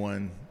the big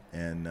one,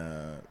 and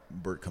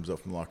Bert comes up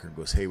from the locker and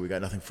goes, hey, we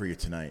got nothing for you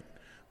tonight,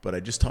 but I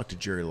just talked to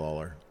Jerry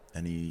Lawler,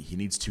 and he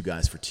needs 2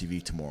 guys for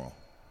TV tomorrow.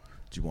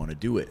 Do you want to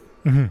do it?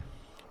 Mm-hmm.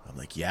 I'm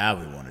like, yeah,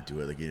 we want to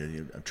do it. Like,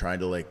 I'm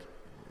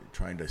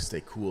trying to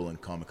stay cool and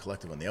calm and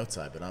collective on the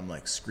outside, but I'm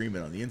like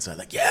screaming on the inside,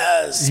 like,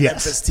 yes.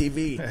 Memphis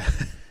TV.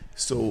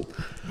 So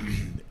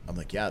I'm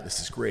like, yeah, this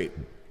is great.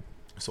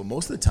 So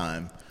most of the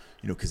time,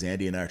 because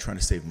Andy and I are trying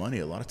to save money,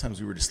 a lot of times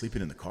we were just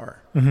sleeping in the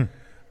car. Mm-hmm.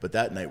 But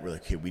that night we're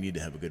like, hey, we need to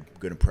have a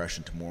good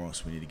impression tomorrow,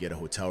 so we need to get a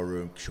hotel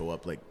room, show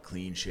up like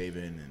clean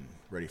shaven and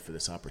ready for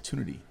this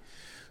opportunity.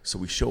 So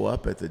we show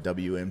up at the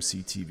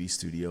WMC TV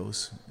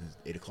studios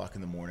at 8 o'clock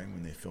in the morning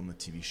when they film the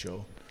TV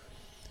show.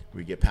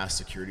 We get past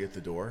security at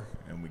the door,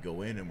 and we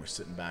go in, and we're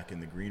sitting back in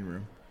the green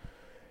room,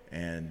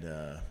 and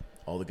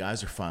all the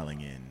guys are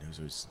filing in.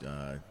 There's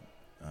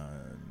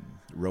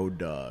Road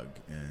Dogg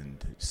and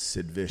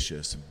Sid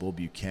Vicious and Bull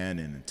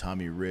Buchanan and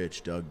Tommy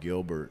Rich, Doug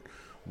Gilbert,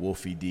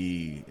 Wolfie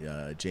D,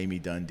 Jamie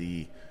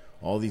Dundee,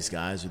 all these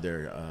guys are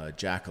there.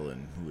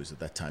 Jacqueline, who was at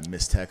that time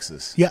Miss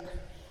Texas. Yeah.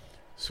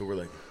 So we're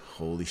like,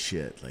 holy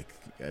shit, like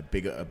a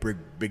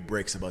big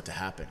break's about to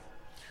happen.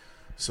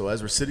 So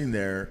as we're sitting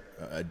there,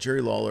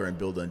 Jerry Lawler and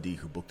Bill Dundee,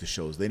 who booked the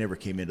shows, they never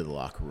came into the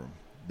locker room.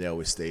 They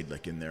always stayed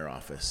like in their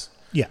office.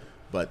 Yeah.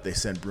 But they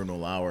sent Bruno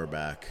Lauer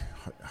back,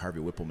 Harvey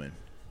Whippleman,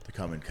 to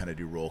come and kind of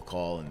do roll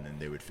call, and then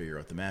they would figure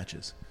out the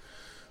matches.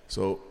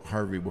 So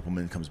Harvey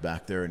Whippleman comes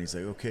back there, and he's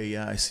like, okay,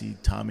 yeah, I see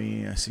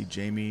Tommy, I see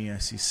Jamie, I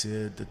see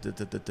Sid.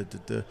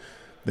 Then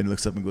he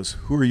looks up and goes,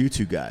 who are you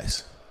two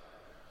guys?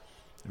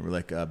 And we're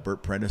like,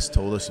 Bert Prentice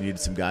told us you needed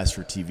some guys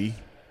for TV.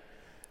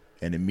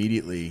 And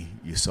immediately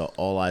you saw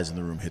all eyes in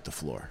the room hit the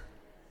floor.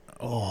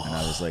 Oh. And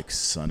I was like,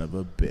 son of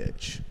a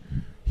bitch.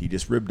 He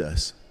just ribbed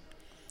us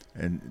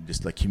and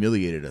just like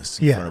humiliated us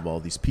in front of all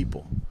these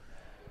people.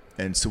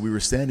 And so we were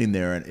standing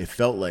there, and it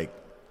felt like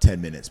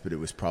 10 minutes, but it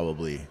was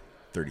probably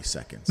 30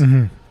 seconds.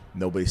 Mm-hmm.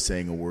 Nobody's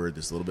saying a word.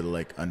 There's a little bit of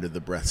like under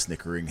the breath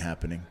snickering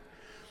happening.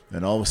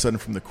 And all of a sudden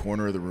from the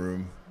corner of the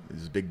room,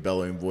 this big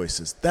bellowing voice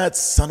says, that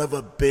son of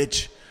a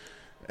bitch.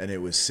 And it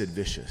was Sid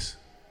Vicious.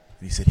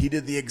 And he said, he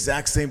did the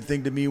exact same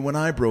thing to me when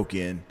I broke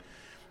in.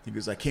 He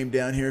goes, I came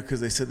down here because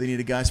they said they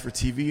needed guys for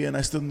TV, and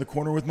I stood in the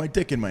corner with my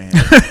dick in my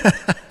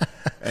hand.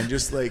 And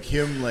just like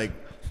him, like,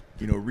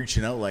 you know,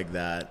 reaching out like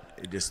that,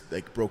 it just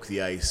like broke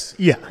the ice.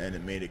 Yeah. And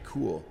it made it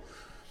cool.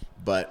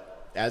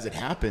 But as it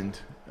happened,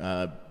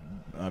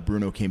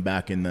 Bruno came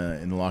back in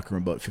the locker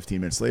room about 15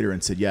 minutes later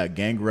and said, yeah,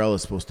 Gangrel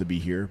is supposed to be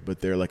here,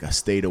 but they're like a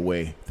state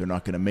away. They're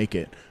not going to make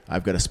it.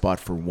 I've got a spot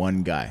for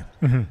one guy.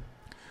 Mm-hmm.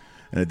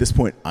 And at this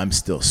point, I'm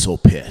still so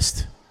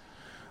pissed.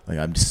 Like,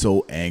 I'm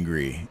so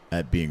angry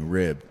at being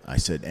ribbed. I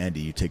said,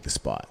 Andy, you take the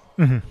spot.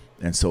 Mm-hmm.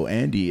 And so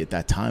Andy, at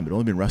that time, had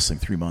only been wrestling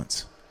 3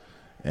 months.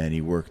 And he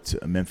worked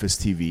Memphis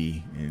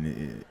TV.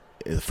 And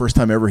the first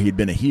time ever he'd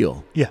been a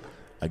heel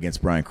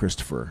against Brian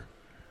Christopher,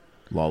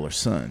 Lawler's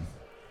son.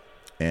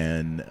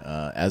 And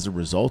as a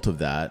result of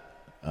that,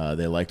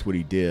 they liked what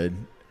he did.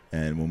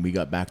 And when we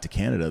got back to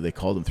Canada, they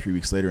called him 3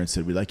 weeks later and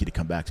said, we'd like you to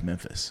come back to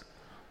Memphis.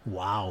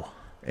 Wow.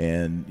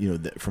 And, you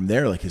know, from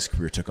there, like, his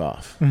career took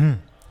off, mm-hmm.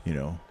 you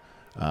know.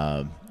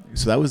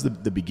 So that was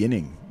the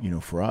beginning, you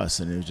know, for us.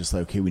 And it was just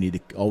like, okay, we need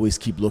to always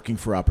keep looking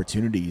for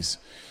opportunities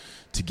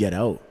to get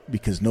out,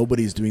 because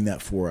nobody's doing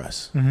that for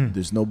us. Mm-hmm.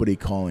 There's nobody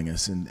calling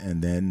us.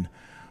 And then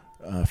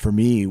for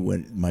me,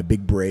 when my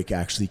big break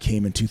actually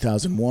came in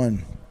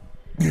 2001,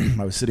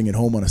 I was sitting at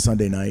home on a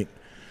Sunday night,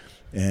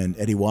 and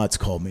Eddie Watts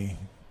called me,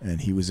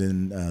 and he was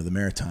in the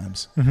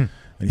Maritimes. Mm-hmm.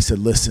 And he said,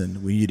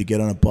 listen, we need you to get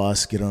on a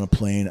bus, get on a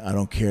plane, I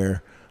don't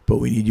care, but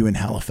we need you in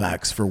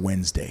Halifax for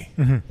Wednesday.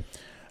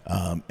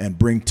 Mm-hmm. And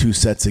bring 2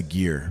 sets of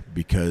gear,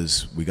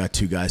 because we got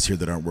 2 guys here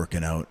that aren't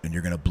working out, and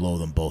you're going to blow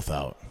them both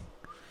out.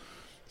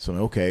 So,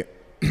 okay.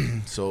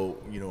 So,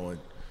 you know,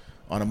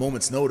 on a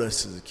moment's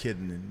notice as a kid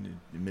in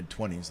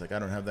mid-20s, like, I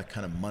don't have that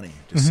kind of money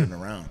just mm-hmm. sitting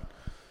around.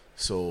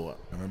 So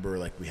I remember,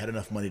 like, we had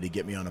enough money to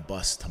get me on a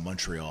bus to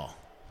Montreal.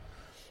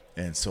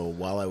 And so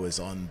while I was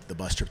on the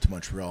bus trip to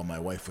Montreal, my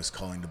wife was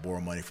calling to borrow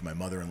money from my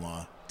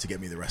mother-in-law to get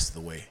me the rest of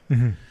the way.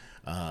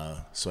 Mm-hmm.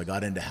 So I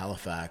got into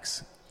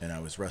Halifax, and I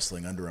was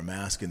wrestling under a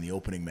mask in the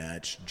opening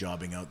match,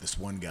 jobbing out this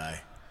one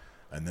guy.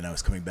 And then I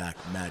was coming back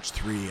match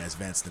 3 as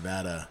Vance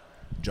Nevada,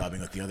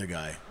 jobbing out the other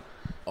guy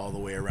all the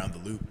way around the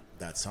loop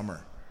that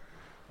summer.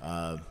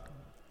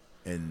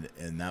 And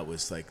that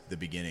was like the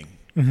beginning,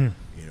 mm-hmm.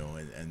 you know,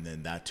 and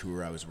then that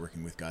tour I was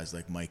working with guys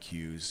like Mike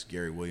Hughes,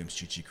 Gary Williams,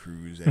 Chichi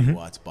Cruz, Eddie mm-hmm.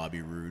 Watts,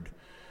 Bobby Roode.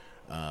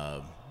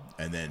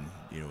 And then,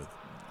 you know,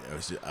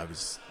 I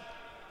was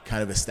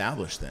kind of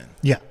established then.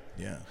 Yeah.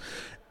 Yeah.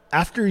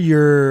 After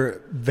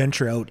your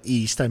venture out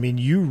east, I mean,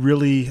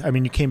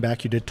 you came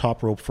back, you did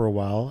Top Rope for a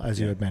while, as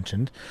you had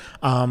mentioned.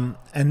 And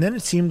then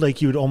it seemed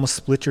like you would almost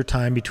split your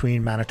time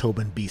between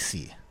Manitoba and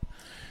BC.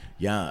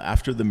 Yeah.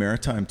 After the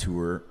Maritime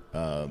tour,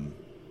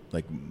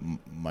 like,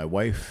 my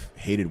wife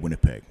hated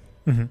Winnipeg,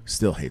 mm-hmm.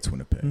 still hates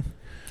Winnipeg.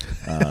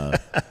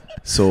 Mm-hmm.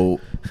 So,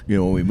 you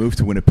know, when we moved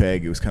to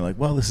Winnipeg, it was kind of like,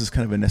 well, this is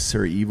kind of a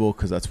necessary evil,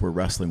 because that's where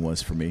wrestling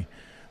was for me.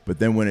 But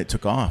then when it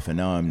took off and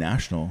now I'm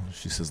national,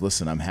 she says,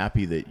 listen, I'm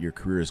happy that your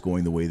career is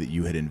going the way that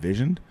you had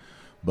envisioned,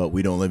 but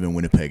we don't live in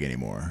Winnipeg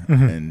anymore.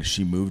 Mm-hmm. And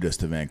she moved us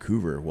to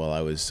Vancouver while I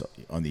was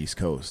on the East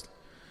Coast.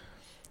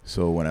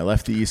 So when I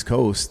left the East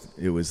Coast,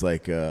 it was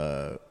like,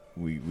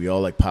 we all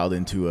like piled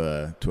into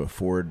a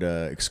Ford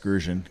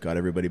excursion, got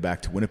everybody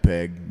back to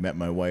Winnipeg, met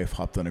my wife,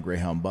 hopped on a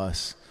Greyhound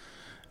bus,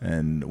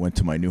 and went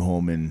to my new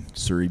home in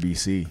Surrey,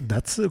 BC.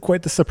 That's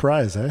quite the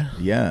surprise, eh?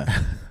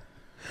 Yeah.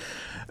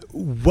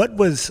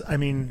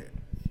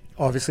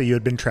 Obviously you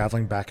had been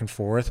traveling back and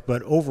forth,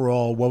 but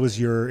overall, what was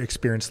your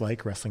experience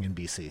like wrestling in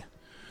BC?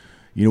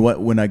 You know what?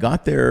 When I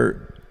got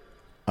there,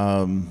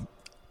 I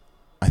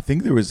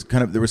think there was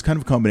kind of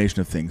a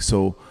combination of things.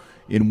 So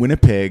in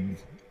Winnipeg,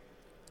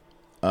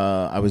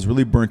 I was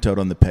really burnt out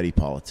on the petty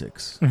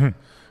politics. Mm-hmm.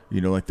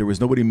 You know, like, there was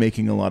nobody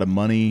making a lot of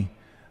money,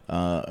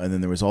 and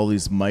then there was all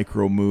these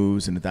micro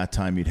moves. And at that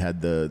time, you'd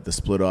had the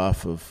split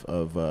off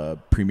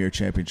of Premier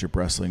Championship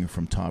Wrestling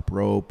from Top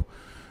Rope.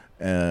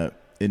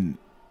 And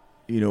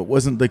it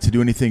wasn't like to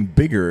do anything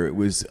bigger. It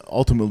was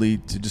ultimately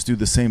to just do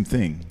the same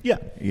thing. Yeah.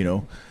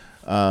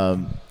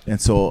 And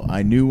so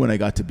I knew when I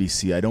got to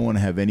BC, I don't want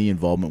to have any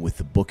involvement with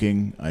the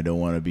booking. I don't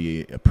want to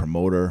be a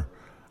promoter.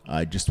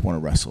 I just want to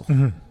wrestle.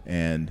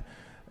 And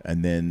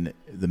then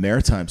the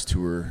Maritimes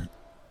tour,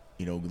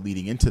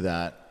 leading into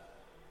that,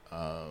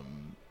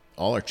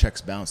 all our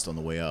checks bounced on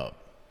the way out.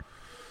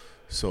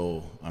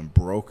 So I'm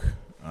broke.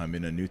 I'm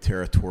in a new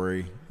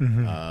territory.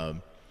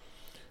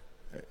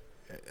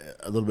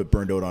 A little bit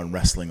burned out on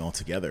wrestling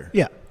altogether.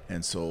 Yeah.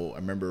 And so I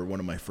remember one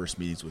of my first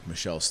meetings with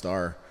Michelle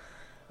Starr.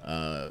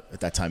 At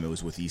that time, it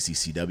was with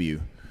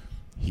ECCW.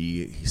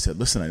 He said,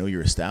 "Listen, I know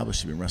you're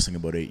established. You've been wrestling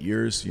about 8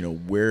 years.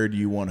 Where do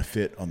you want to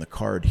fit on the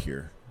card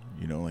here?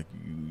 Like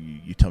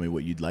you tell me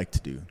what you'd like to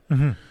do."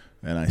 And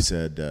I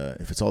said,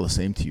 "If it's all the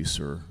same to you,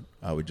 sir,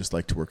 I would just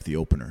like to work the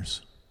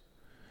openers."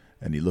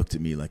 And he looked at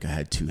me like I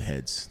had two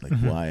heads. Like,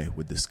 why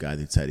would this guy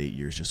that's had 8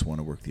 years just want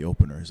to work the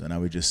openers? And I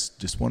would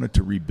just wanted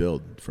to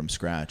rebuild from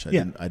scratch.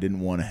 I didn't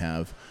want to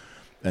have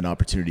an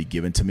opportunity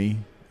given to me,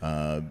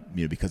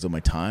 because of my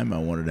time. I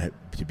wanted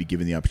to be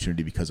given the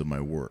opportunity because of my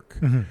work.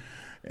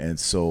 And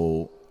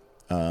so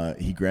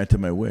he granted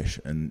my wish,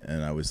 and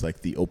I was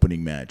like the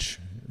opening match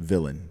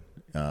villain,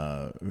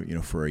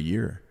 for a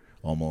year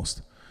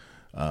almost.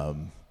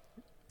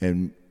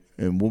 And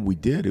what we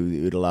did,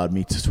 it allowed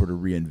me to sort of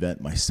reinvent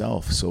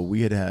myself. So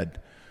we had,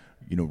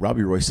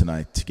 Robbie Royce and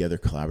I together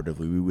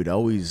collaboratively, we would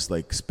always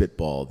like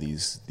spitball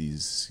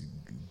these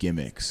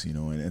gimmicks,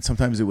 and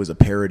sometimes it was a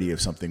parody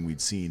of something we'd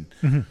seen,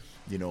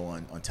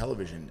 on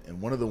television.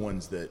 And one of the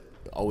ones that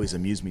always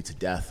amused me to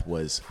death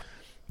was,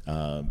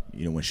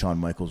 when Shawn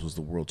Michaels was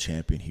the world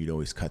champion, he'd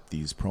always cut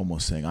these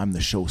promos saying, "I'm the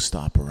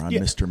showstopper, I'm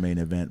Mr. Main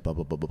Event, blah,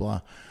 blah, blah, blah,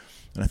 blah."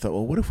 And I thought,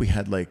 well, what if we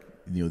had like,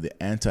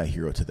 the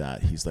anti-hero to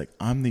that? He's like,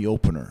 "I'm the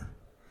opener,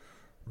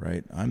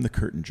 right? I'm the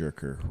curtain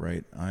jerker,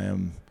 right? I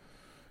am,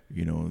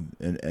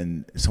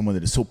 and someone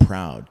that is so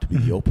proud to be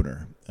the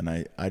opener." And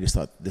I just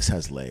thought, this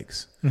has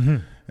legs.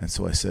 And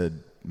so I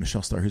said,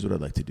 "Michelle Starr, here's what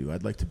I'd like to do.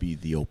 I'd like to be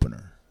the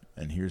opener.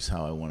 And here's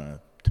how I want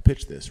to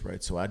pitch this,"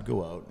 right? So I'd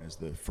go out as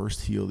the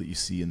first heel that you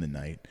see in the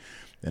night,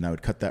 and I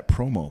would cut that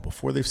promo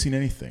before they've seen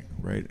anything,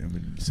 right? And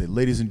would say,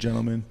 "Ladies and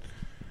gentlemen,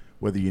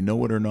 whether you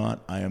know it or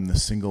not, I am the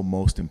single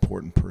most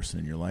important person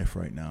in your life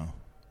right now,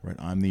 right?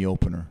 I'm the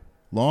opener.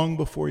 Long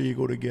before you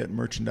go to get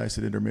merchandise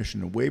at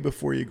intermission, and way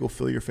before you go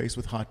fill your face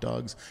with hot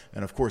dogs,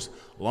 and of course,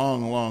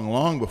 long, long,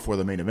 long before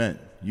the main event,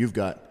 you've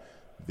got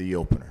the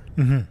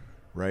opener,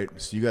 right?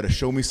 So you got to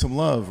show me some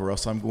love, or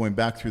else I'm going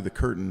back through the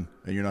curtain,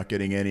 and you're not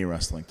getting any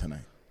wrestling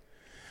tonight."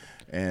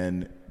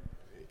 And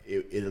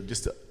it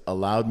just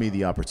allowed me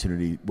the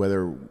opportunity,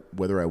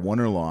 whether I won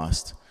or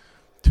lost,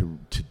 to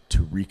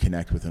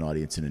reconnect with an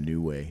audience in a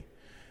new way.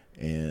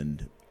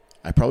 And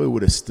I probably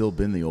would have still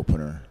been the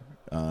opener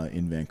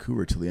in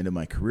Vancouver till the end of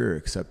my career,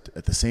 except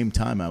at the same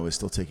time I was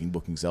still taking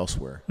bookings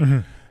elsewhere.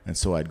 And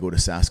so I'd go to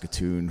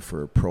Saskatoon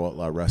for Pro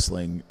Outlaw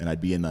Wrestling, and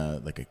I'd be in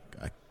a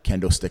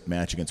kendo stick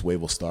match against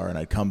Wavell Star, and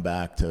I'd come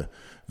back to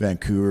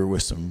Vancouver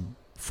with some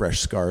fresh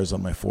scars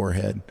on my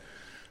forehead.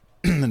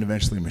 And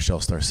eventually Michelle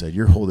Starr said,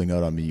 "You're holding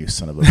out on me, you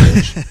son of a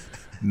bitch.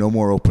 No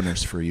more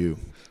openers for you."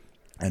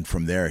 And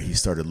from there, he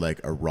started like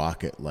a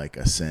rocket-like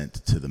ascent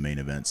to the main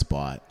event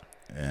spot.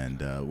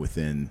 And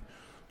within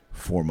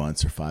 4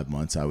 months or 5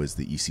 months, I was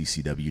the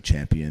ECCW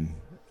champion.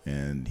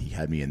 And he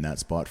had me in that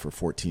spot for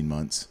 14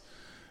 months.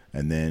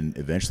 And then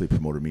eventually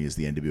promoted me as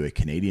the NWA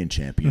Canadian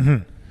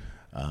champion.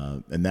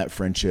 And that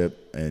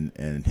friendship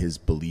and his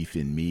belief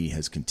in me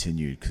has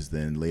continued. Because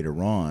then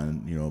later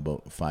on,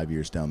 about 5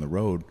 years down the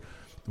road,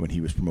 when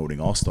he was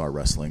promoting All-Star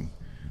Wrestling,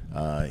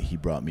 he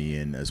brought me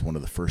in as one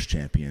of the first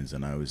champions,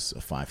 and I was a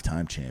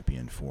 5-time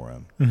champion for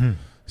him.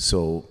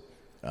 So,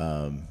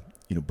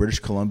 British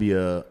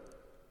Columbia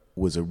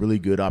was a really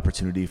good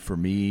opportunity for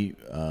me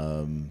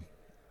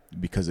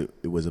because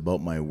it was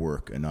about my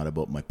work and not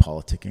about my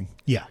politicking.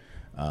 Yeah.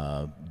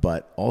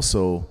 But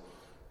also,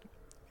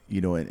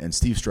 and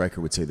Steve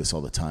Stryker would say this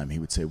all the time. He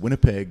would say,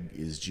 Winnipeg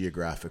is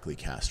geographically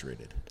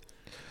castrated.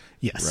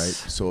 Yes.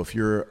 Right? So if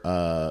you're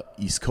a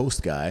East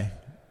Coast guy,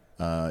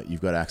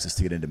 you've got access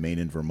to get into Maine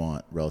and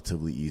Vermont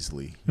relatively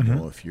easily.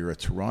 If you're a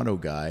Toronto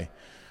guy,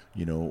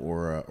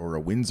 or a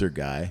Windsor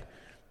guy,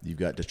 you've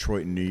got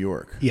Detroit and New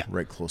York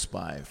right close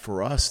by.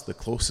 For us, the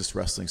closest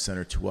wrestling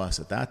center to us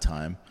at that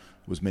time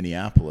was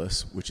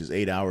Minneapolis, which is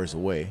 8 hours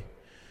away.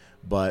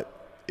 But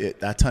at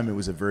that time, it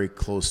was a very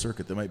closed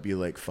circuit. There might be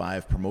like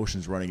 5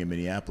 promotions running in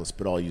Minneapolis,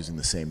 but all using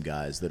the same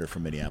guys that are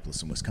from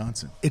Minneapolis and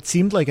Wisconsin. It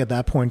seemed like at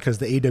that point, because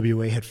the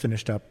AWA had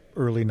finished up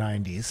early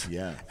 90s.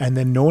 Yeah. And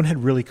then no one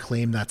had really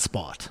claimed that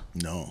spot.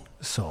 No.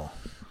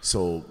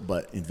 So,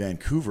 but in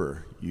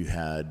Vancouver, you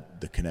had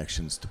the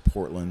connections to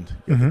Portland,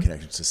 you had the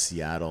connections to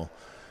Seattle,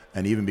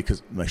 and even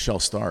because Michelle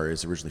Starr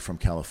is originally from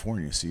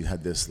California, so you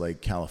had this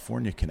like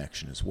California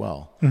connection as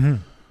well.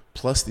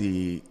 Plus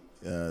the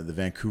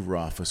Vancouver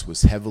office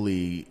was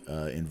heavily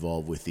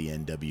involved with the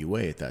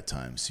NWA at that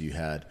time. So you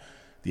had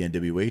the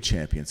NWA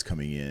champions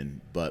coming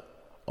in, but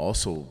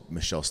also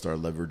Michel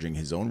started leveraging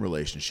his own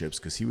relationships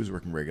because he was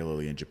working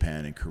regularly in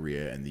Japan and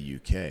Korea and the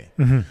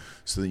UK.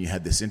 So then you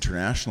had this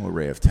international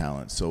array of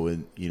talent. So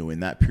in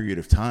that period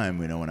of time,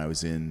 when I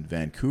was in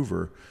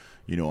Vancouver,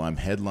 I'm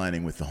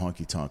headlining with the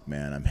Honky Tonk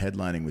Man. I'm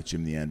headlining with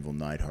Jim the Anvil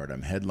Neidhart.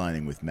 I'm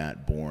headlining with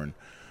Matt Bourne.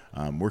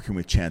 Working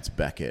with Chance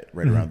Beckett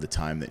right around the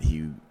time that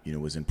he,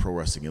 was in Pro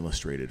Wrestling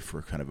Illustrated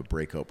for kind of a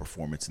breakout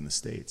performance in the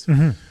States.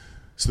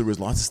 So there was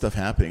lots of stuff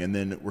happening. And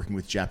then working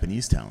with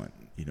Japanese talent,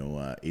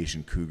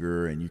 Asian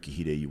Cougar and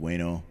Yukihide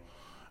Ueno.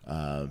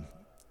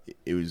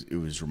 It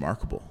was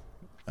remarkable.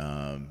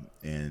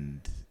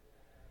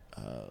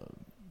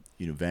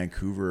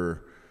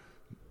 Vancouver,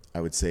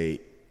 I would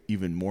say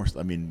even more,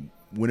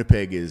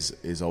 Winnipeg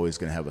is always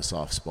going to have a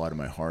soft spot in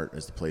my heart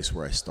as the place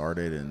where I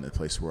started and the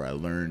place where I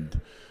learned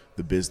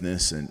the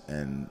business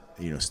and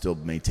still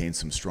maintain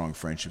some strong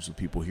friendships with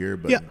people here.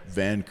 But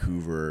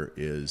Vancouver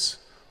is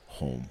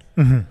home.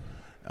 And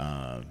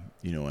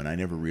I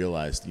never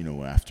realized,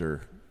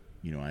 after,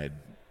 I had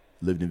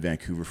lived in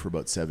Vancouver for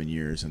about 7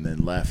 years and then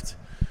left,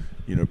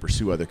 to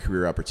pursue other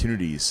career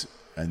opportunities.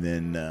 And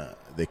then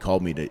they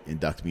called me to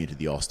induct me into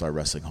the All-Star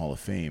Wrestling Hall of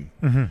Fame.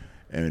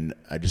 And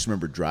I just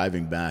remember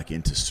driving back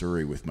into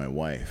Surrey with my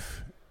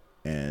wife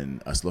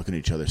and us looking at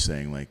each other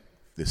saying, like,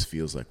 this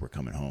feels like we're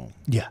coming home.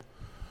 Yeah.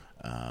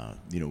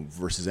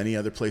 Versus any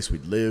other place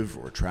we'd lived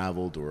or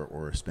traveled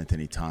or spent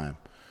any time.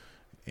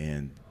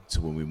 And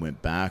so when we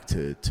went back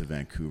to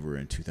Vancouver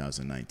in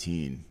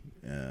 2019,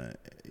 and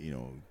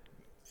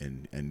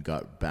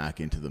got back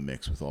into the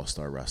mix with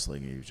All-Star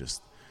Wrestling,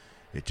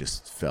 it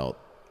just felt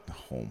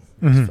home.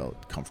 It just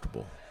felt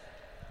comfortable.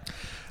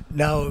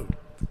 Now,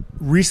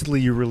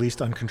 recently you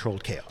released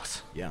Uncontrolled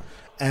Chaos. Yeah.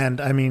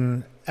 And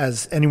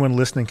as anyone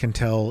listening can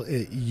tell,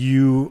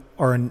 you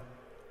are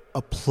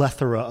a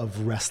plethora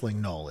of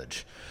wrestling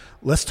knowledge.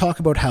 Let's talk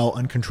about how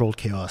Uncontrolled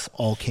Chaos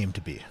all came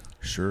to be.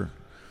 Sure.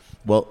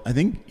 Well, I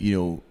think,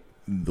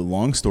 the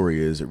long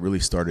story is it really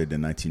started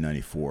in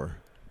 1994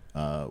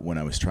 when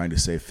I was trying to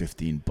save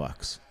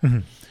 $15.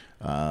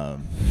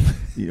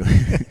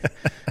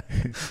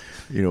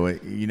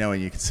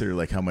 When you consider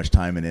like how much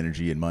time and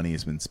energy and money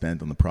has been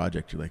spent on the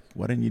project, you're like,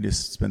 why didn't you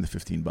just spend the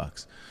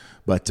 $15?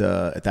 But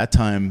at that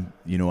time,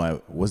 I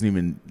wasn't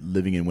even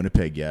living in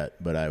Winnipeg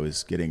yet, but I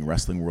was getting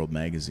Wrestling World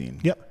magazine.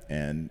 Yep.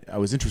 And I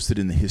was interested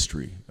in the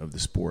history of the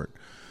sport.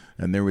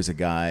 And there was a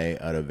guy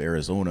out of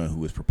Arizona who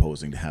was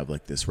proposing to have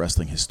like this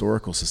Wrestling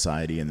Historical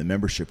Society, and the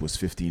membership was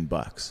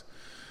 $15.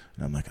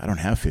 And I'm like, I don't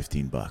have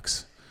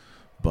 $15.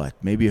 But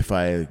maybe if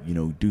I,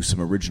 do some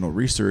original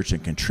research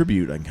and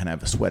contribute, I can kind of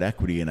have a sweat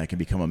equity and I can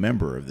become a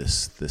member of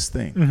this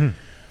thing.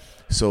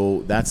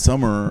 So that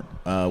summer,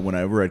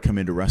 whenever I'd come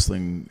into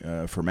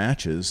wrestling for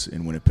matches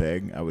in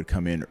Winnipeg, I would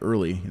come in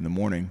early in the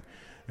morning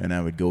and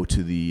I would go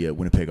to the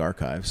Winnipeg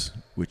Archives,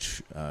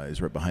 which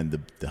is right behind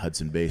the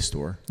Hudson Bay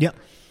store. Yep.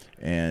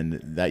 And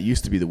that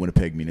used to be the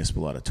Winnipeg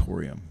Municipal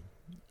Auditorium,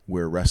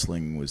 where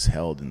wrestling was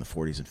held in the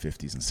 40s and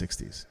 50s and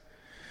 60s.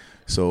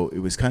 So it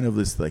was kind of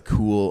this like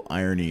cool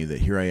irony that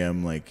here I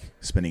am like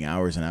spending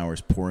hours and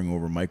hours poring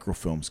over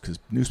microfilms because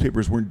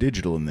newspapers weren't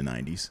digital in the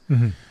 90s.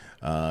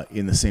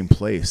 In the same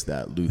place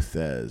that Lou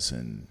Thez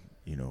and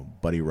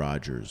Buddy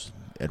Rogers,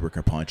 Edward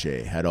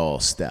Carpentier had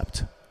all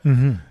stepped.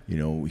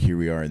 Here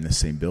we are in this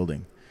same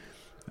building,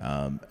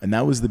 and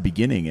that was the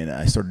beginning. And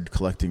I started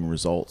collecting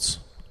results,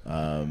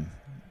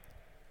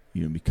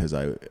 because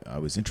I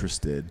was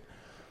interested,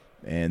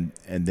 and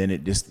then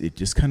it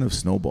just kind of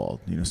snowballed.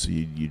 So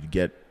you'd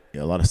get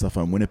a lot of stuff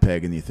on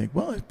Winnipeg, and you think,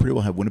 well, I pretty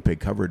well have Winnipeg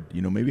covered.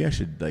 Maybe I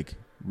should like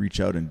reach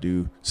out and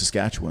do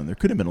Saskatchewan. There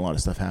could have been a lot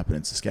of stuff happen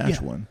in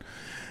Saskatchewan. Yeah.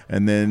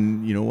 And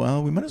then,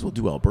 well, we might as well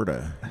do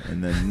Alberta.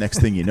 And then next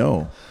thing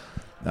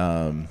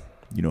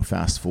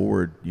fast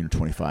forward,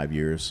 25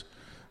 years,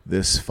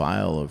 this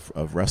file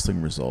of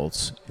wrestling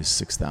results is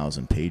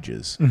 6,000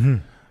 pages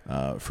from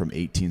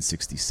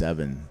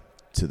 1867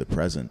 to the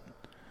present.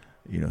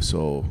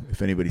 So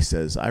if anybody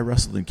says, I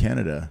wrestled in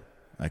Canada,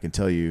 I can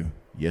tell you,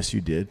 yes,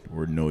 you did,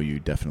 or no, you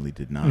definitely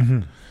did not.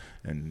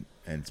 And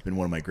it's been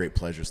one of my great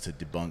pleasures to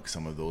debunk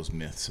some of those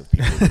myths of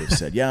people that have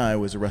said, yeah, I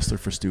was a wrestler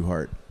for Stu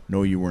Hart.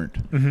 No, you weren't.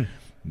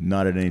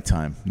 Not at any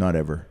time. Not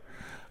ever.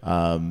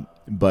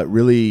 But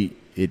really,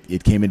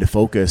 it came into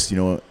focus.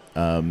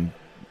 I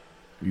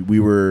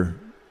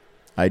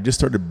just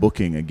started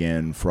booking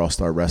again for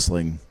All-Star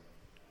Wrestling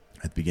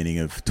at the beginning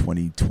of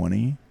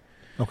 2020.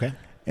 Okay.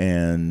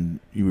 And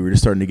we were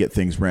just starting to get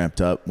things ramped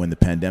up when the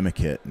pandemic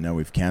hit. Now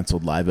we've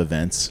canceled live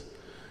events.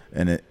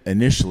 And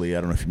initially,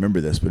 I don't know if you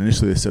remember this, but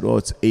initially they said,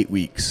 it's 8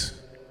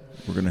 weeks.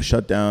 We're going to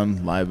shut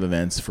down live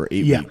events for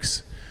 8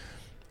 weeks.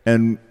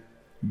 And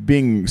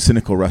being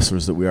cynical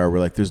wrestlers that we are, we're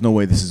like, there's no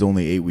way this is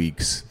only 8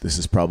 weeks. This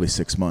is probably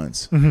 6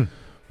 months.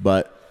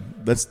 But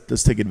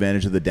let's take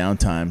advantage of the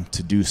downtime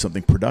to do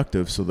something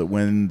productive so that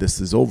when this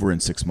is over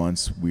in 6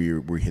 months,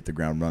 we hit the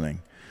ground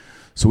running.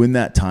 So in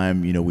that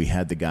time, we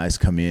had the guys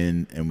come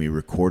in and we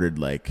recorded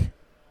like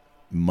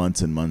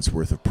months and months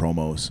worth of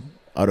promos,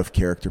 out of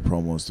character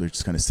promos. They're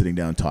just kind of sitting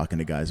down talking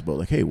to guys about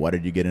like, hey, why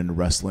did you get into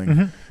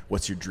wrestling?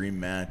 What's your dream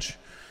match?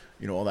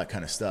 all that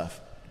kind of stuff.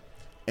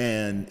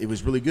 And it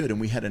was really good. And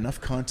we had enough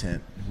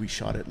content. We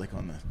shot it like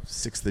on the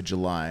 6th of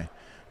July.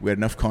 We had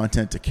enough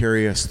content to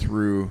carry us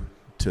through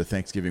to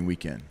Thanksgiving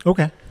weekend.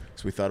 Okay.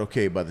 So we thought,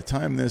 okay, by the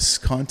time this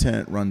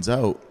content runs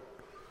out,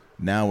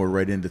 now we're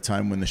right into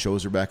time when the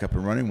shows are back up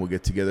and running. We'll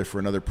get together for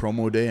another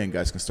promo day, and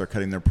guys can start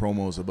cutting their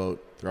promos about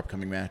their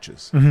upcoming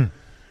matches. Mm-hmm.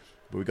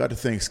 But we got to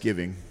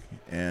Thanksgiving,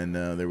 and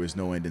there was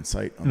no end in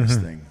sight on this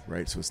thing,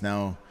 right? So it's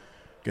now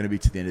going to be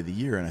to the end of the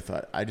year, and I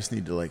thought, I just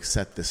need to like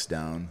set this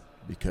down,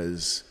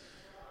 because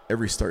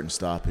every start and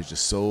stop is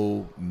just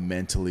so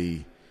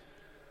mentally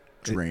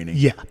draining.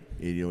 Yeah.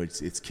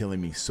 It's killing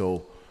me.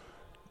 So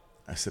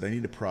I said, I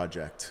need a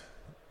project.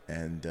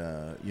 And,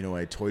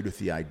 I toyed with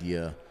the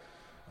idea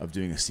of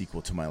doing a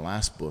sequel to my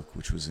last book,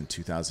 which was in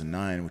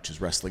 2009, which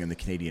is Wrestling in the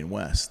Canadian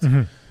West,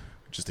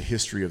 just a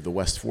history of the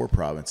West 4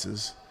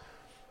 provinces.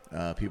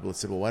 People had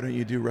said, well, why don't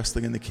you do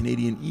Wrestling in the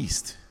Canadian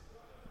East?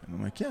 And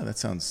I'm like, yeah, that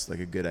sounds like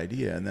a good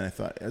idea. And then I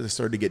thought, as I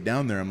started to get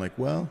down there, I'm like,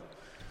 well,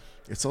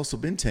 it's also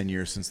been 10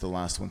 years since the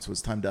last one, so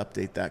it's time to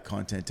update that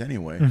content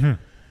anyway.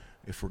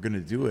 If we're going to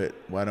do it,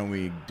 why don't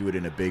we do it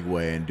in a big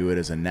way and do it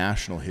as a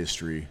national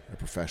history of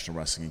professional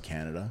wrestling in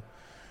Canada?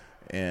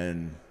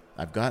 And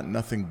I've got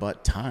nothing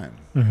but time.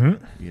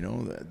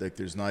 Like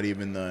there's not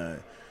even the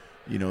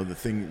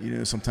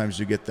thing, sometimes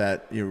you get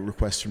that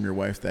request from your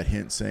wife, that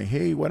hint saying,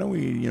 hey, why don't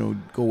we,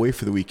 go away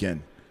for the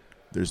weekend?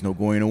 There's no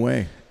going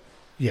away.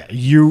 Yeah,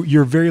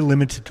 you're very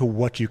limited to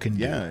what you can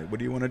do. Yeah, what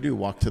do you want to do?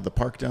 Walk to the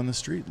park down the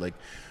street? Like,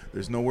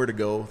 there's nowhere to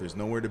go. There's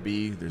nowhere to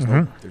be.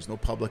 There's no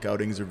public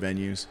outings or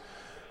venues.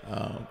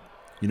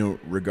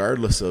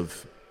 Regardless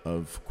of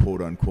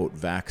quote unquote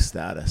vax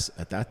status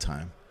at that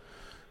time.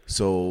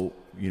 So,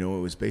 it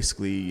was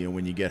basically,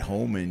 when you get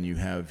home and you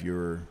have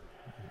your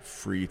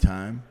free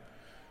time,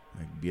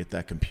 like, be at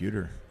that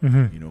computer,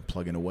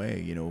 plugging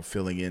away,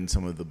 filling in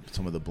some of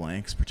the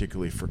blanks,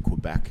 particularly for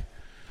Quebec,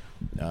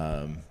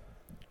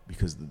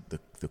 because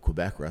the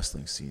Quebec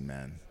wrestling scene,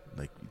 man,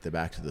 like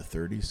back to the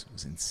 30s,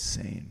 was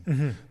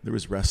insane. There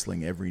was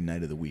wrestling every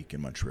night of the week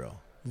in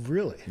Montreal.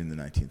 Really? In the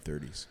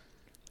 1930s.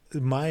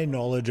 My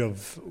knowledge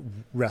of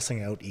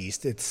wrestling out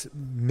east, it's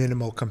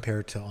minimal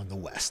compared to on the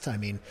west. I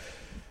mean,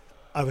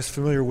 I was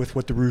familiar with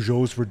what the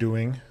Rougeaus were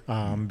doing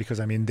because,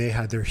 they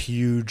had their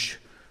huge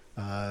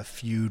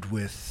feud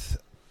with,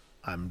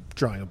 I'm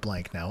drawing a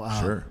blank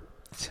now. Sure.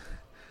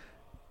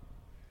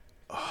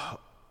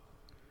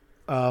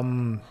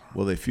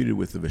 Well, they feuded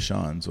with the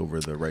Vachons over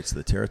the rights to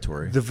the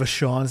territory. The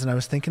Vachons, and I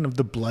was thinking of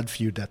the blood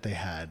feud that they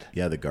had.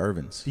 Yeah, the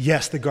Garvins.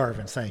 Yes, the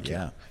Garvins. Thank you.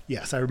 Yeah.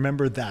 Yes, I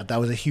remember that. That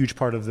was a huge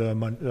part of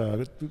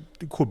the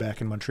Quebec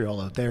and Montreal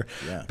out there.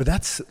 Yeah. But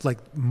that's like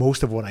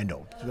most of what I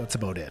know. That's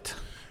about it.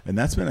 And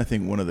that's been, I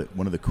think, one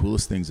of the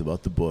coolest things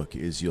about the book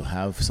is you'll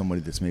have somebody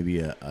that's maybe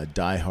a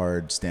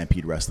diehard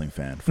Stampede wrestling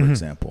fan, for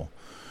example.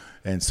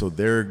 And so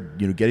they're,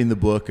 getting the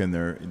book and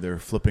they're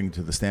flipping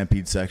to the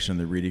Stampede section,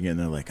 they're reading it, and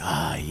they're like,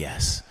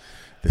 yes,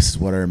 this is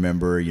what I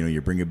remember.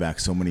 You're bringing back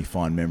so many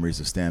fond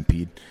memories of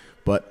Stampede.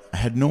 But I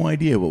had no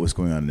idea what was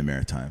going on in the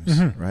Maritimes.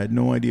 Or I had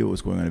no idea what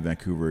was going on in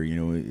Vancouver. It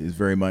is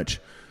very much,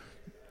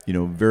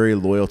 very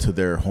loyal to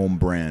their home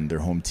brand, their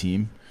home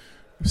team.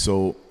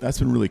 So that's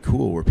been really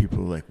cool, where people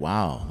are like,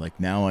 wow, like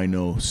now I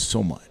know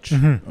so much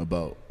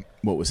about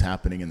what was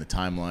happening in the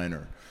timeline,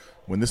 or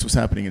when this was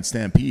happening in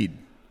Stampede,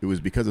 it was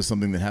because of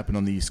something that happened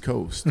on the East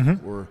Coast,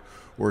 or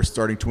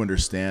starting to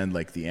understand,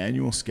 like, the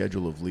annual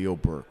schedule of Leo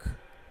Burke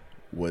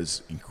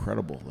was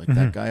incredible. Like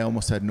that guy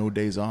almost had no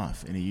days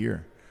off in a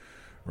year,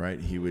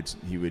 right? He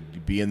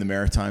would be in the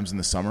Maritimes in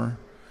the summer,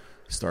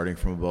 starting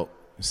from about,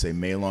 say,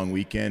 May long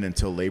weekend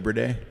until Labor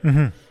Day.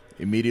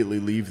 Immediately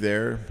leave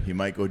there. He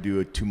might go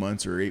do 2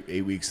 months or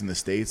 8 weeks in the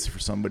States for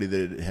somebody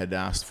that had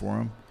asked for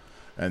him,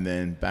 and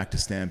then back to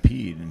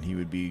Stampede, and he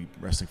would be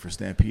wrestling for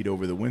Stampede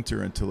over the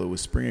winter until it was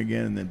spring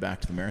again, and then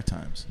back to the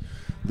Maritimes.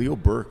 Leo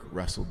Burke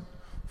wrestled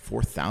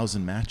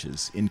 4,000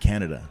 matches in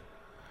Canada.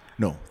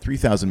 No,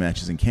 3,000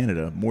 matches in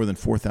Canada, more than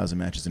 4,000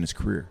 matches in his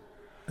career.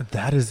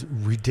 That is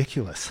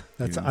ridiculous.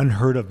 That's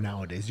unheard of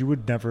nowadays. You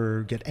would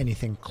never get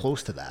anything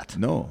close to that.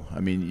 No. I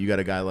mean, you got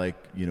a guy like,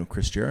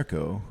 Chris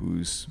Jericho,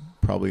 who's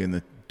probably in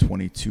the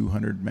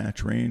 2,200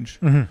 match range,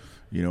 and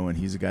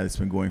he's a guy that's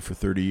been going for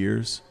 30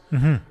 years.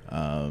 The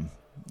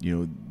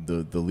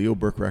Leo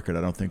Burke record,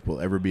 I don't think will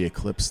ever be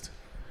eclipsed.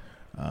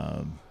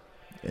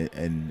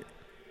 It's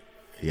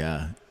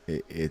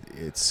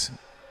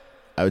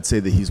I would say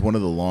that he's one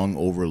of the long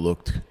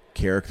overlooked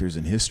characters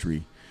in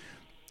history,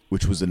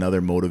 which was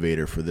another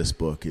motivator for this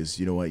book. Is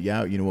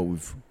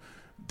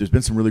there's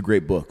been some really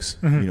great books,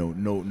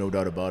 no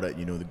doubt about it.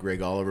 The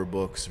Greg Oliver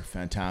books are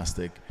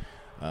fantastic.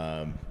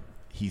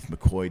 Heath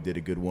McCoy did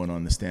a good one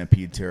on the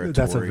Stampede territory.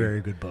 That's a very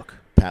good book.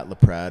 Pat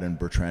LaPrade and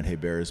Bertrand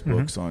Hébert's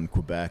books on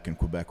Quebec and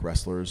Quebec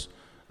wrestlers,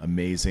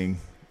 amazing.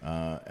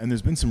 And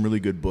there's been some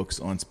really good books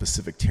on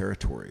specific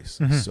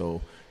territories.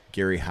 So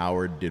Gary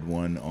Howard did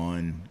one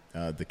on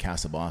the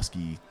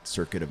Kasaboski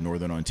circuit of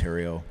Northern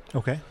Ontario.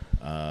 Okay.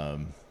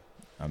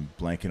 I'm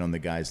blanking on the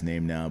guy's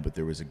name now, but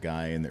there was a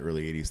guy in the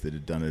early 80s that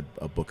had done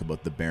a book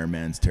about the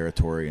Bearman's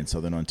territory in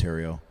southern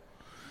Ontario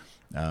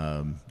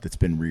that's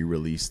been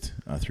re-released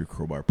through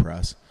Crowbar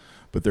Press.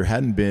 But there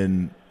hadn't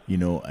been,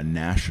 a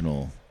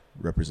national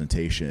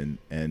representation.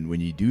 And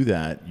when you do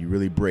that, you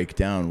really break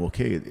down, well,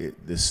 okay,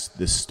 this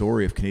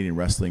story of Canadian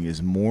wrestling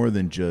is more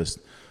than just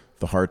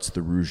the Harts,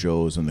 the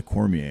Rougeaus, and the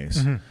Cormiers.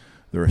 Mm-hmm.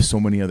 There are so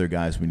many other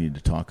guys we need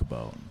to talk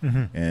about.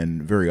 Mm-hmm.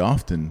 And very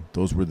often,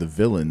 those were the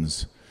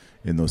villains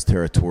in those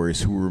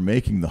territories who were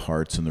making the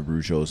Harts and the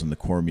Rougeaus and the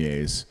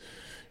Cormiers,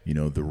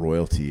 the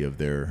royalty of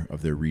their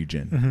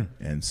region.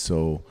 Mm-hmm. And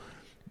so,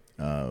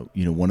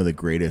 one of the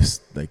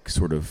greatest,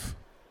 sort of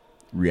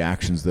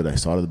reactions that I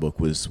saw to the book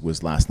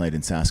was last night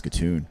in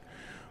Saskatoon,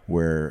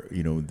 where,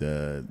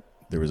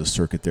 there was a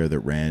circuit there that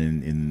ran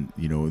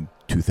in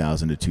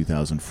 2000 to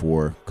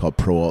 2004 called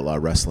Pro Outlaw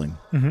Wrestling.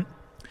 Mm-hmm.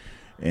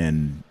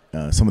 And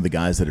some of the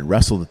guys that had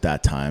wrestled at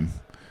that time,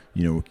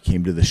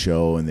 came to the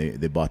show and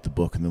they bought the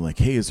book and they're like,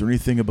 hey, is there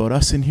anything about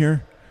us in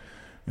here?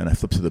 And I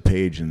flipped to the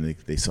page and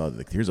they saw,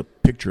 here's a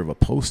picture of a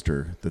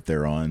poster that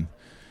they're on.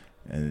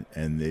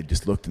 And they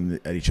just looked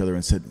at each other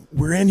and said,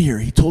 we're in here.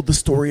 He told the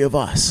story of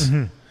us.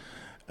 Mm-hmm.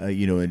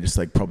 And just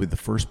probably the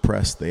first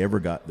press they ever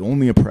got, the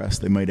only press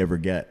they might ever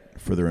get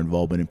for their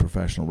involvement in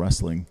professional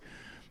wrestling,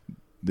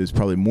 there's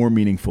probably more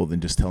meaningful than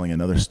just telling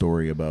another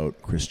story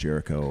about Chris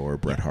Jericho or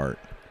Bret Hart.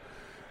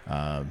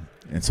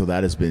 And so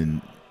that has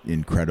been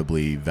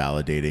incredibly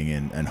validating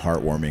and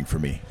heartwarming for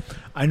me.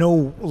 I know,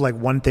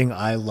 one thing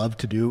I love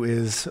to do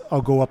is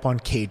I'll go up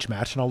on Cage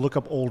Match and I'll look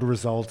up old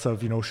results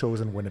of,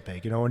 shows in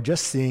Winnipeg, and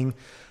just seeing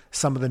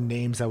some of the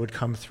names that would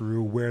come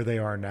through, where they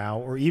are now,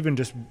 or even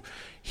just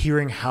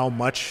hearing how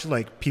much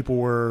people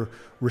were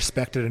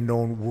respected and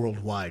known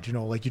worldwide.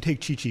 You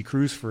take Chi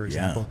Cruz, for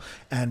example,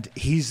 and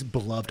he's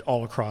beloved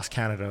all across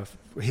Canada.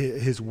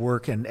 His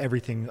work and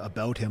everything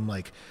about him,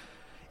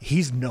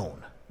 he's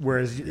known.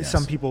 Whereas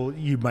some people,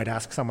 you might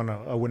ask someone,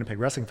 a Winnipeg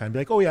wrestling fan, be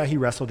like, oh yeah, he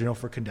wrestled,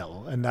 for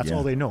Canelo, and that's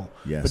all they know.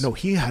 Yes. But no,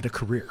 he had a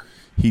career.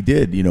 He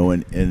did,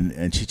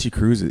 and Chi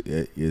Cruz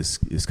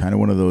is kind of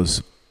one of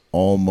those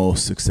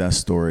almost success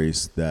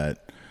stories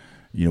that,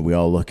 we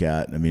all look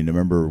at. I mean, I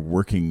remember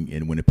working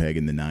in Winnipeg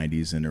in the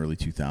 90s and early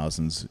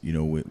 2000s,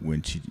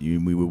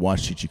 when we would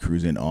watch Chi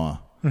Cruz in awe.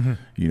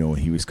 Mm-hmm.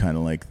 He was kind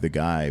of like the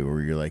guy where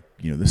you're like,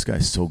 this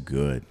guy's so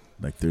good.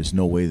 There's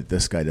no way that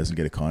this guy doesn't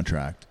get a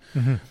contract.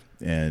 Mm-hmm.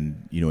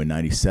 And, in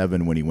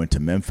 97 when he went to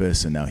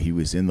Memphis and now he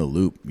was in the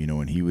loop,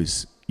 and he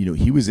was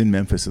in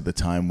Memphis at the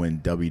time when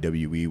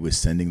WWE was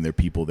sending their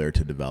people there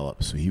to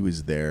develop. So he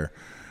was there,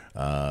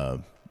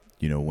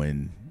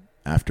 when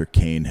after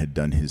Kane had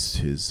done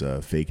his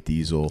fake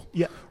diesel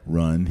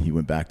run, he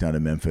went back down to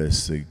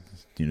Memphis to,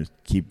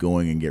 keep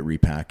going and get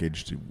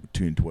repackaged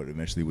into what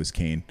eventually was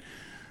Kane.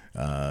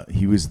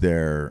 He was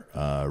there.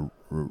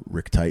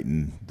 Rick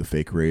Titan, the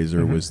fake Razor,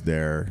 mm-hmm. was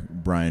there.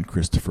 Brian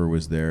Christopher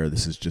was there.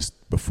 This is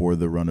just before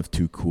the run of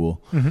Too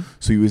Cool. Mm-hmm.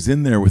 So he was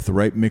in there with the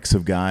right mix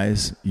of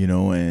guys,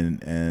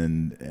 and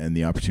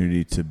the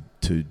opportunity to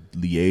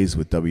liaise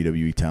with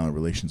WWE talent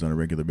relations on a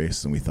regular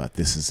basis. And we thought,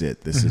 this is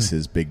it. This mm-hmm. is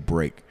his big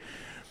break.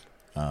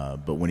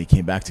 But when he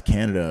came back to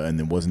Canada and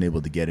then wasn't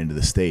able to get into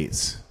the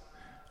States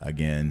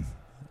again,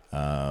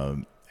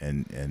 and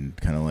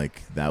kind of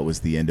that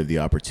was the end of the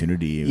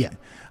opportunity. Yeah.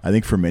 I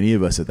think for many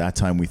of us at that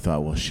time, we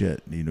thought, well,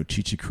 shit,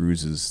 Chi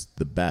Cruz is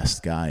the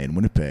best guy in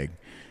Winnipeg.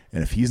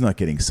 And if he's not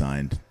getting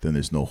signed, then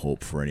there's no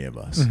hope for any of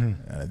us.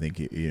 Mm-hmm. And I think,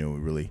 it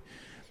really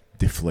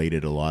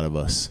deflated a lot of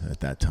us at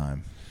that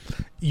time.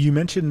 You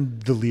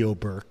mentioned the Leo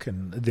Burke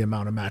and the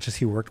amount of matches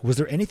he worked. Was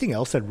there anything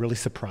else that really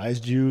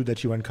surprised you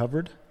that you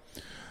uncovered?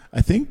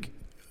 I think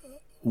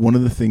one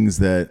of the things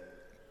that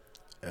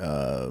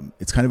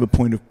it's kind of a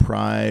point of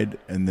pride,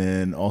 and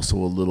then also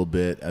a little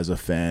bit as a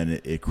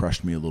fan, it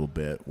crushed me a little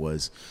bit,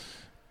 was,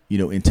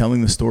 in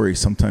telling the story,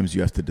 sometimes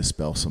you have to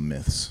dispel some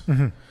myths.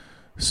 Mm-hmm.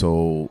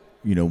 So,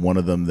 one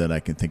of them that I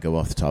can think of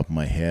off the top of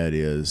my head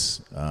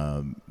is,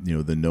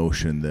 the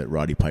notion that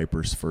Roddy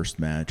Piper's first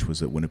match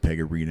was at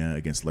Winnipeg Arena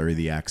against Larry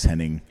the Axe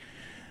Hennig,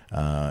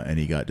 and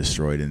he got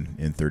destroyed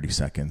in 30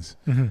 seconds.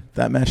 Mm-hmm.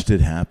 That match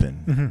did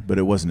happen, mm-hmm. but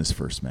it wasn't his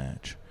first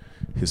match.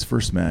 His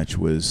first match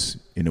was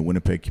in a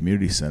Winnipeg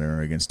Community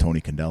Center against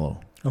Tony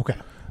Condello. Okay.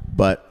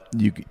 But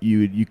you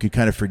could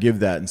kind of forgive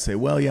that and say,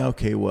 well, yeah,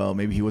 okay, well,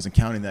 maybe he wasn't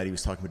counting that. He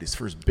was talking about his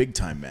first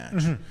big-time match.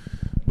 Mm-hmm.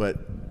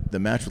 But the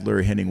match with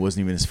Larry Hennig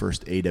wasn't even his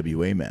first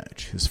AWA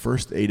match. His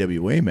first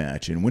AWA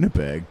match in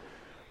Winnipeg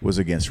was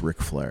against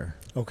Ric Flair.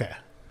 Okay.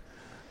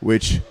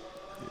 Which,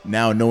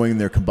 now knowing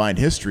their combined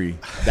history,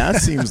 that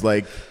seems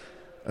like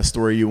a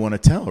story you want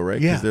to tell, right?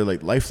 Because they're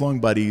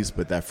lifelong buddies,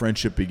 but that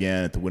friendship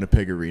began at the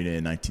Winnipeg Arena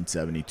in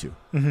 1972,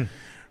 mm-hmm.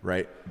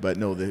 right? But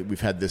no,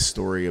 we've had this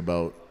story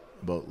about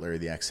Larry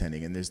the Axe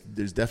Hennig, and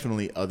there's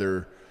definitely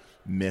other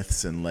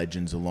myths and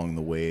legends along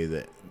the way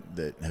that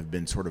have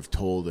been sort of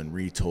told and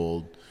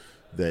retold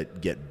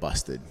that get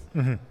busted,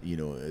 mm-hmm.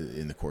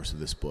 In the course of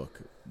this book.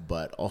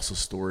 But also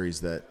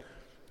stories that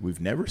we've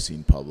never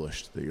seen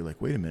published that you're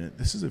like, wait a minute,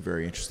 this is a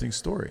very interesting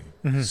story.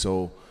 Mm-hmm.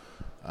 So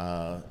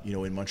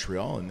in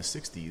Montreal in the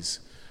 60s,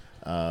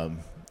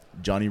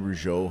 Johnny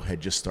Rougeau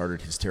had just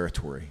started his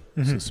territory.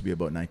 So this would be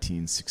about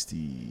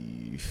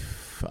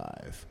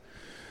 1965.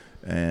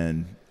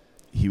 And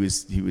he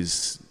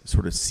was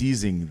sort of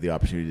seizing the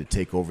opportunity to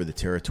take over the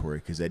territory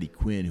because Eddie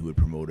Quinn, who had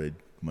promoted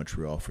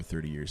Montreal for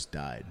 30 years,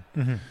 died.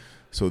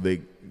 So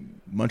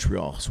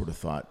Montreal sort of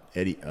thought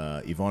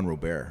Yvon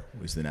Robert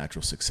was the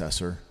natural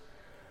successor,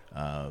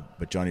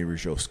 but Johnny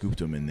Rougeau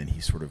scooped him, and then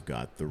he sort of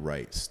got the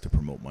rights to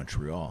promote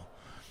Montreal.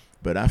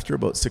 But after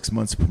about 6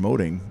 months of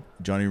promoting,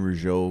 Johnny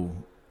Rougeau,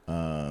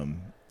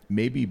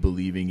 maybe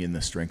believing in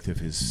the strength of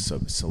his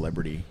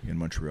celebrity in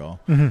Montreal,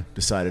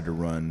 decided to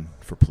run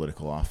for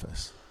political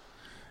office.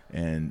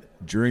 And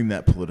during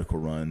that political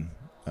run,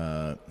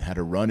 had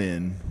a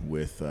run-in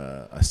with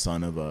a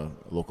son of a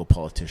local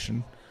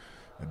politician.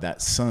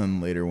 That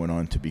son later went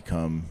on to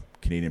become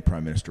Canadian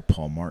Prime Minister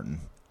Paul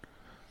Martin,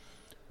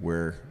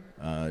 where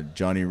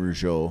Johnny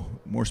Rougeau,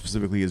 more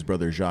specifically his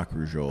brother Jacques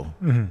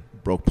Rougeau,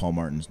 broke Paul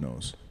Martin's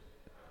nose.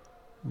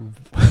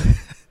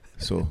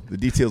 So the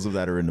details of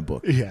that are in the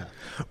book. Yeah.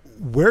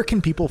 Where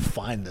can people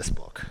find this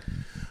book?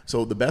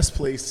 So the best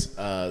place,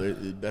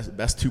 the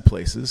best two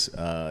places,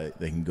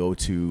 they can go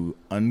to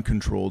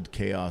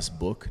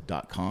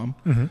uncontrolledchaosbook.com,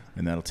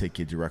 and that'll take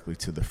you directly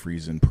to the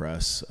Friesen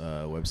Press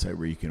website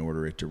where you can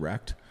order it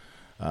direct,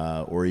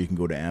 or you can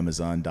go to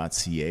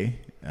amazon.ca,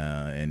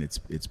 and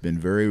it's been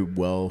very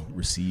well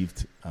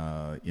received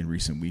in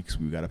recent weeks.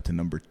 We got up to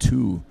number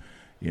 2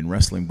 in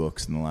wrestling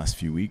books in the last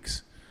few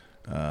weeks.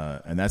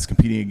 And that's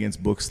competing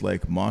against books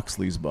like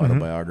Moxley's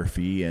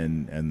autobiography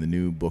and the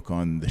new book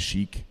on the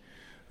Sheik,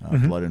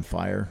 Blood and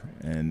Fire,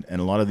 and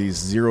a lot of these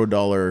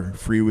 $0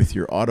 free with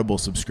your Audible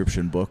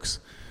subscription books.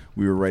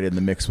 We were right in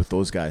the mix with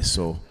those guys.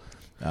 So,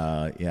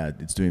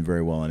 it's doing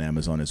very well on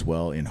Amazon as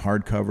well in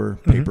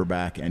hardcover,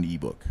 paperback, and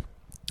ebook.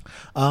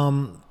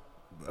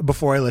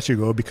 Before I let you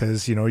go,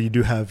 because you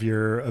do have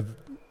your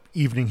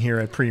evening here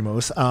at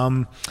Primos,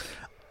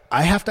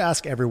 I have to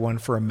ask everyone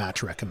for a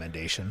match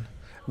recommendation.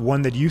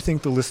 One that you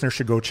think the listener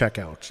should go check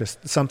out.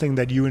 Just something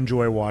that you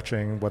enjoy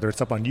watching, whether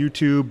it's up on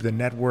YouTube, the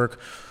network,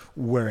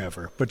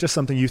 wherever. But just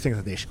something you think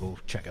that they should go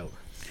check out.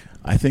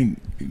 I think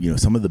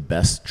some of the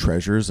best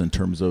treasures in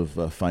terms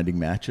of finding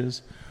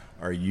matches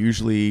are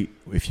usually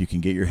if you can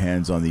get your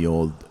hands on the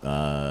old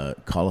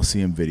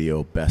Coliseum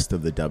video, best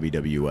of the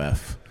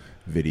WWF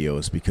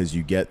videos, because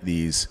you get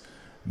these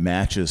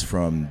matches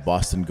from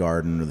Boston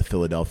Garden or the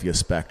Philadelphia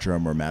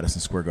Spectrum or Madison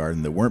Square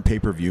Garden that weren't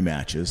pay-per-view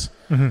matches.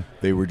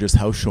 They were just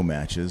house show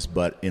matches,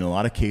 but in a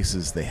lot of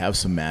cases they have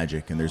some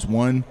magic. And there's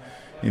one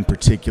in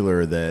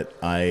particular that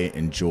I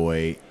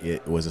enjoy.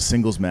 It was a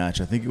singles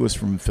match. I think it was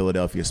from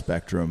Philadelphia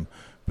Spectrum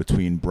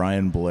between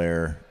Brian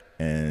Blair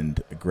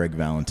and Greg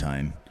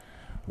Valentine,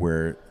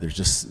 where there's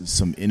just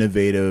some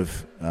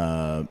innovative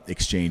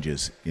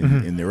exchanges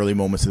in the early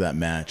moments of that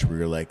match where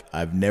you're like,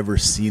 I've never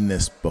seen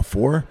this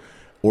before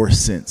or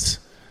since.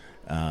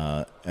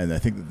 And I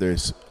think that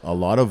there's a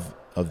lot of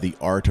the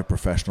art of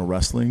professional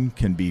wrestling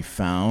can be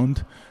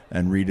found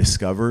and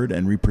rediscovered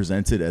and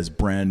represented as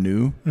brand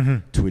new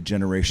to a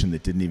generation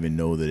that didn't even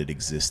know that it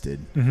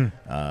existed.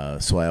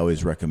 So I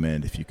always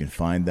recommend, if you can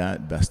find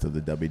that best of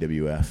the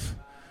WWF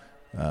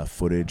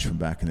footage from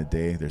back in the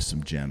day, there's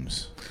some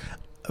gems.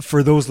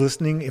 For those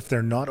listening, if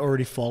they're not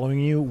already following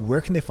you,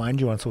 where can they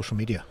find you on social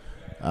media?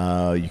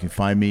 You can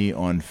find me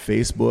on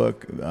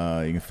Facebook.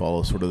 You can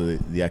follow sort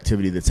of the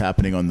activity that's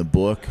happening on the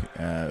book,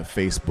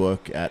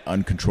 Facebook at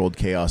Uncontrolled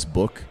Chaos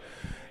Book.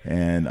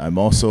 And I'm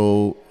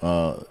also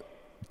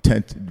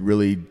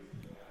really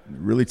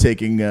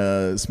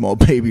taking small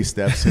baby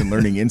steps in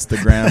learning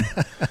Instagram.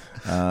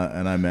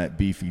 And I'm at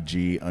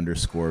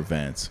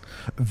BeefyG_Vance.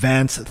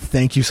 Vance,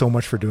 thank you so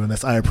much for doing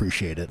this. I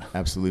appreciate it.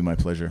 Absolutely, my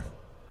pleasure.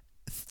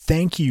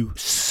 Thank you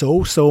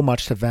so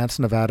much to Vance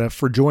Nevada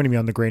for joining me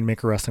on the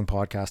Grainmaker Wrestling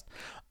Podcast.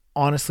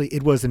 Honestly,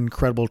 it was an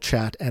incredible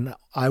chat, and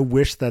I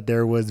wish that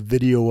there was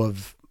video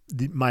of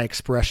my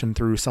expression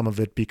through some of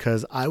it,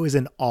 because I was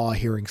in awe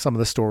hearing some of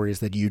the stories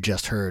that you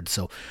just heard.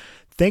 So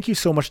thank you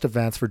so much to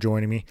Vance for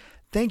joining me.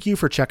 Thank you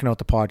for checking out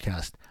the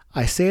podcast.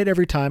 I say it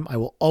every time. I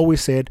will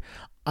always say it.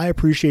 I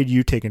appreciate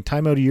you taking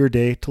time out of your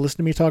day to listen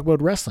to me talk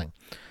about wrestling.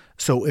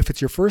 So if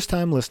it's your first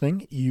time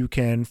listening, you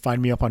can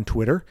find me up on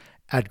Twitter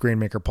at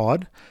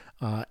GrainmakerPod,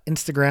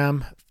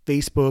 Instagram,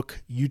 Facebook,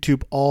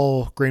 YouTube,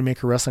 all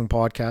Grainmaker Wrestling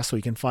Podcasts. So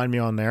you can find me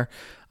on there.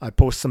 I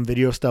post some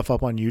video stuff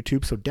up on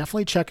YouTube, so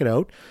definitely check it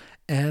out.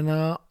 And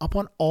up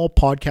on all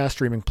podcast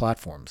streaming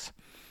platforms.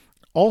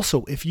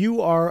 Also, if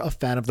you are a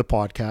fan of the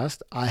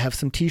podcast, I have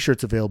some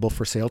t-shirts available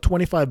for sale,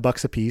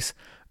 $25 a piece,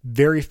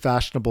 very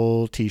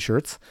fashionable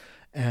t-shirts.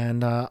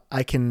 And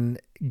I can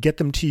get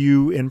them to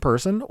you in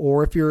person,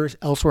 or if you're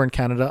elsewhere in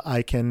Canada,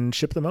 I can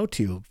ship them out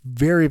to you.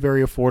 Very,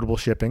 very affordable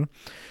shipping.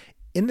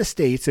 In the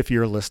States, if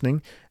you're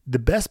listening, the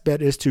best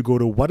bet is to go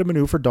to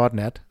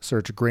whatamaneuver.net,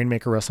 search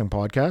Grainmaker Wrestling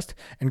Podcast,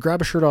 and grab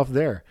a shirt off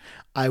there.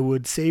 I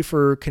would say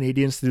for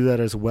Canadians to do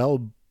that as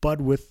well, but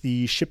with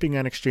the shipping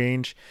and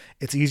exchange,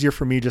 it's easier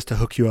for me just to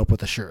hook you up with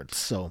the shirts.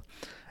 So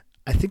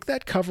I think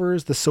that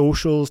covers the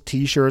socials,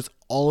 t-shirts,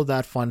 all of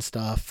that fun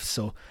stuff.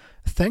 So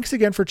thanks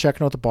again for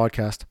checking out the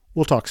podcast.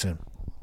 We'll talk soon.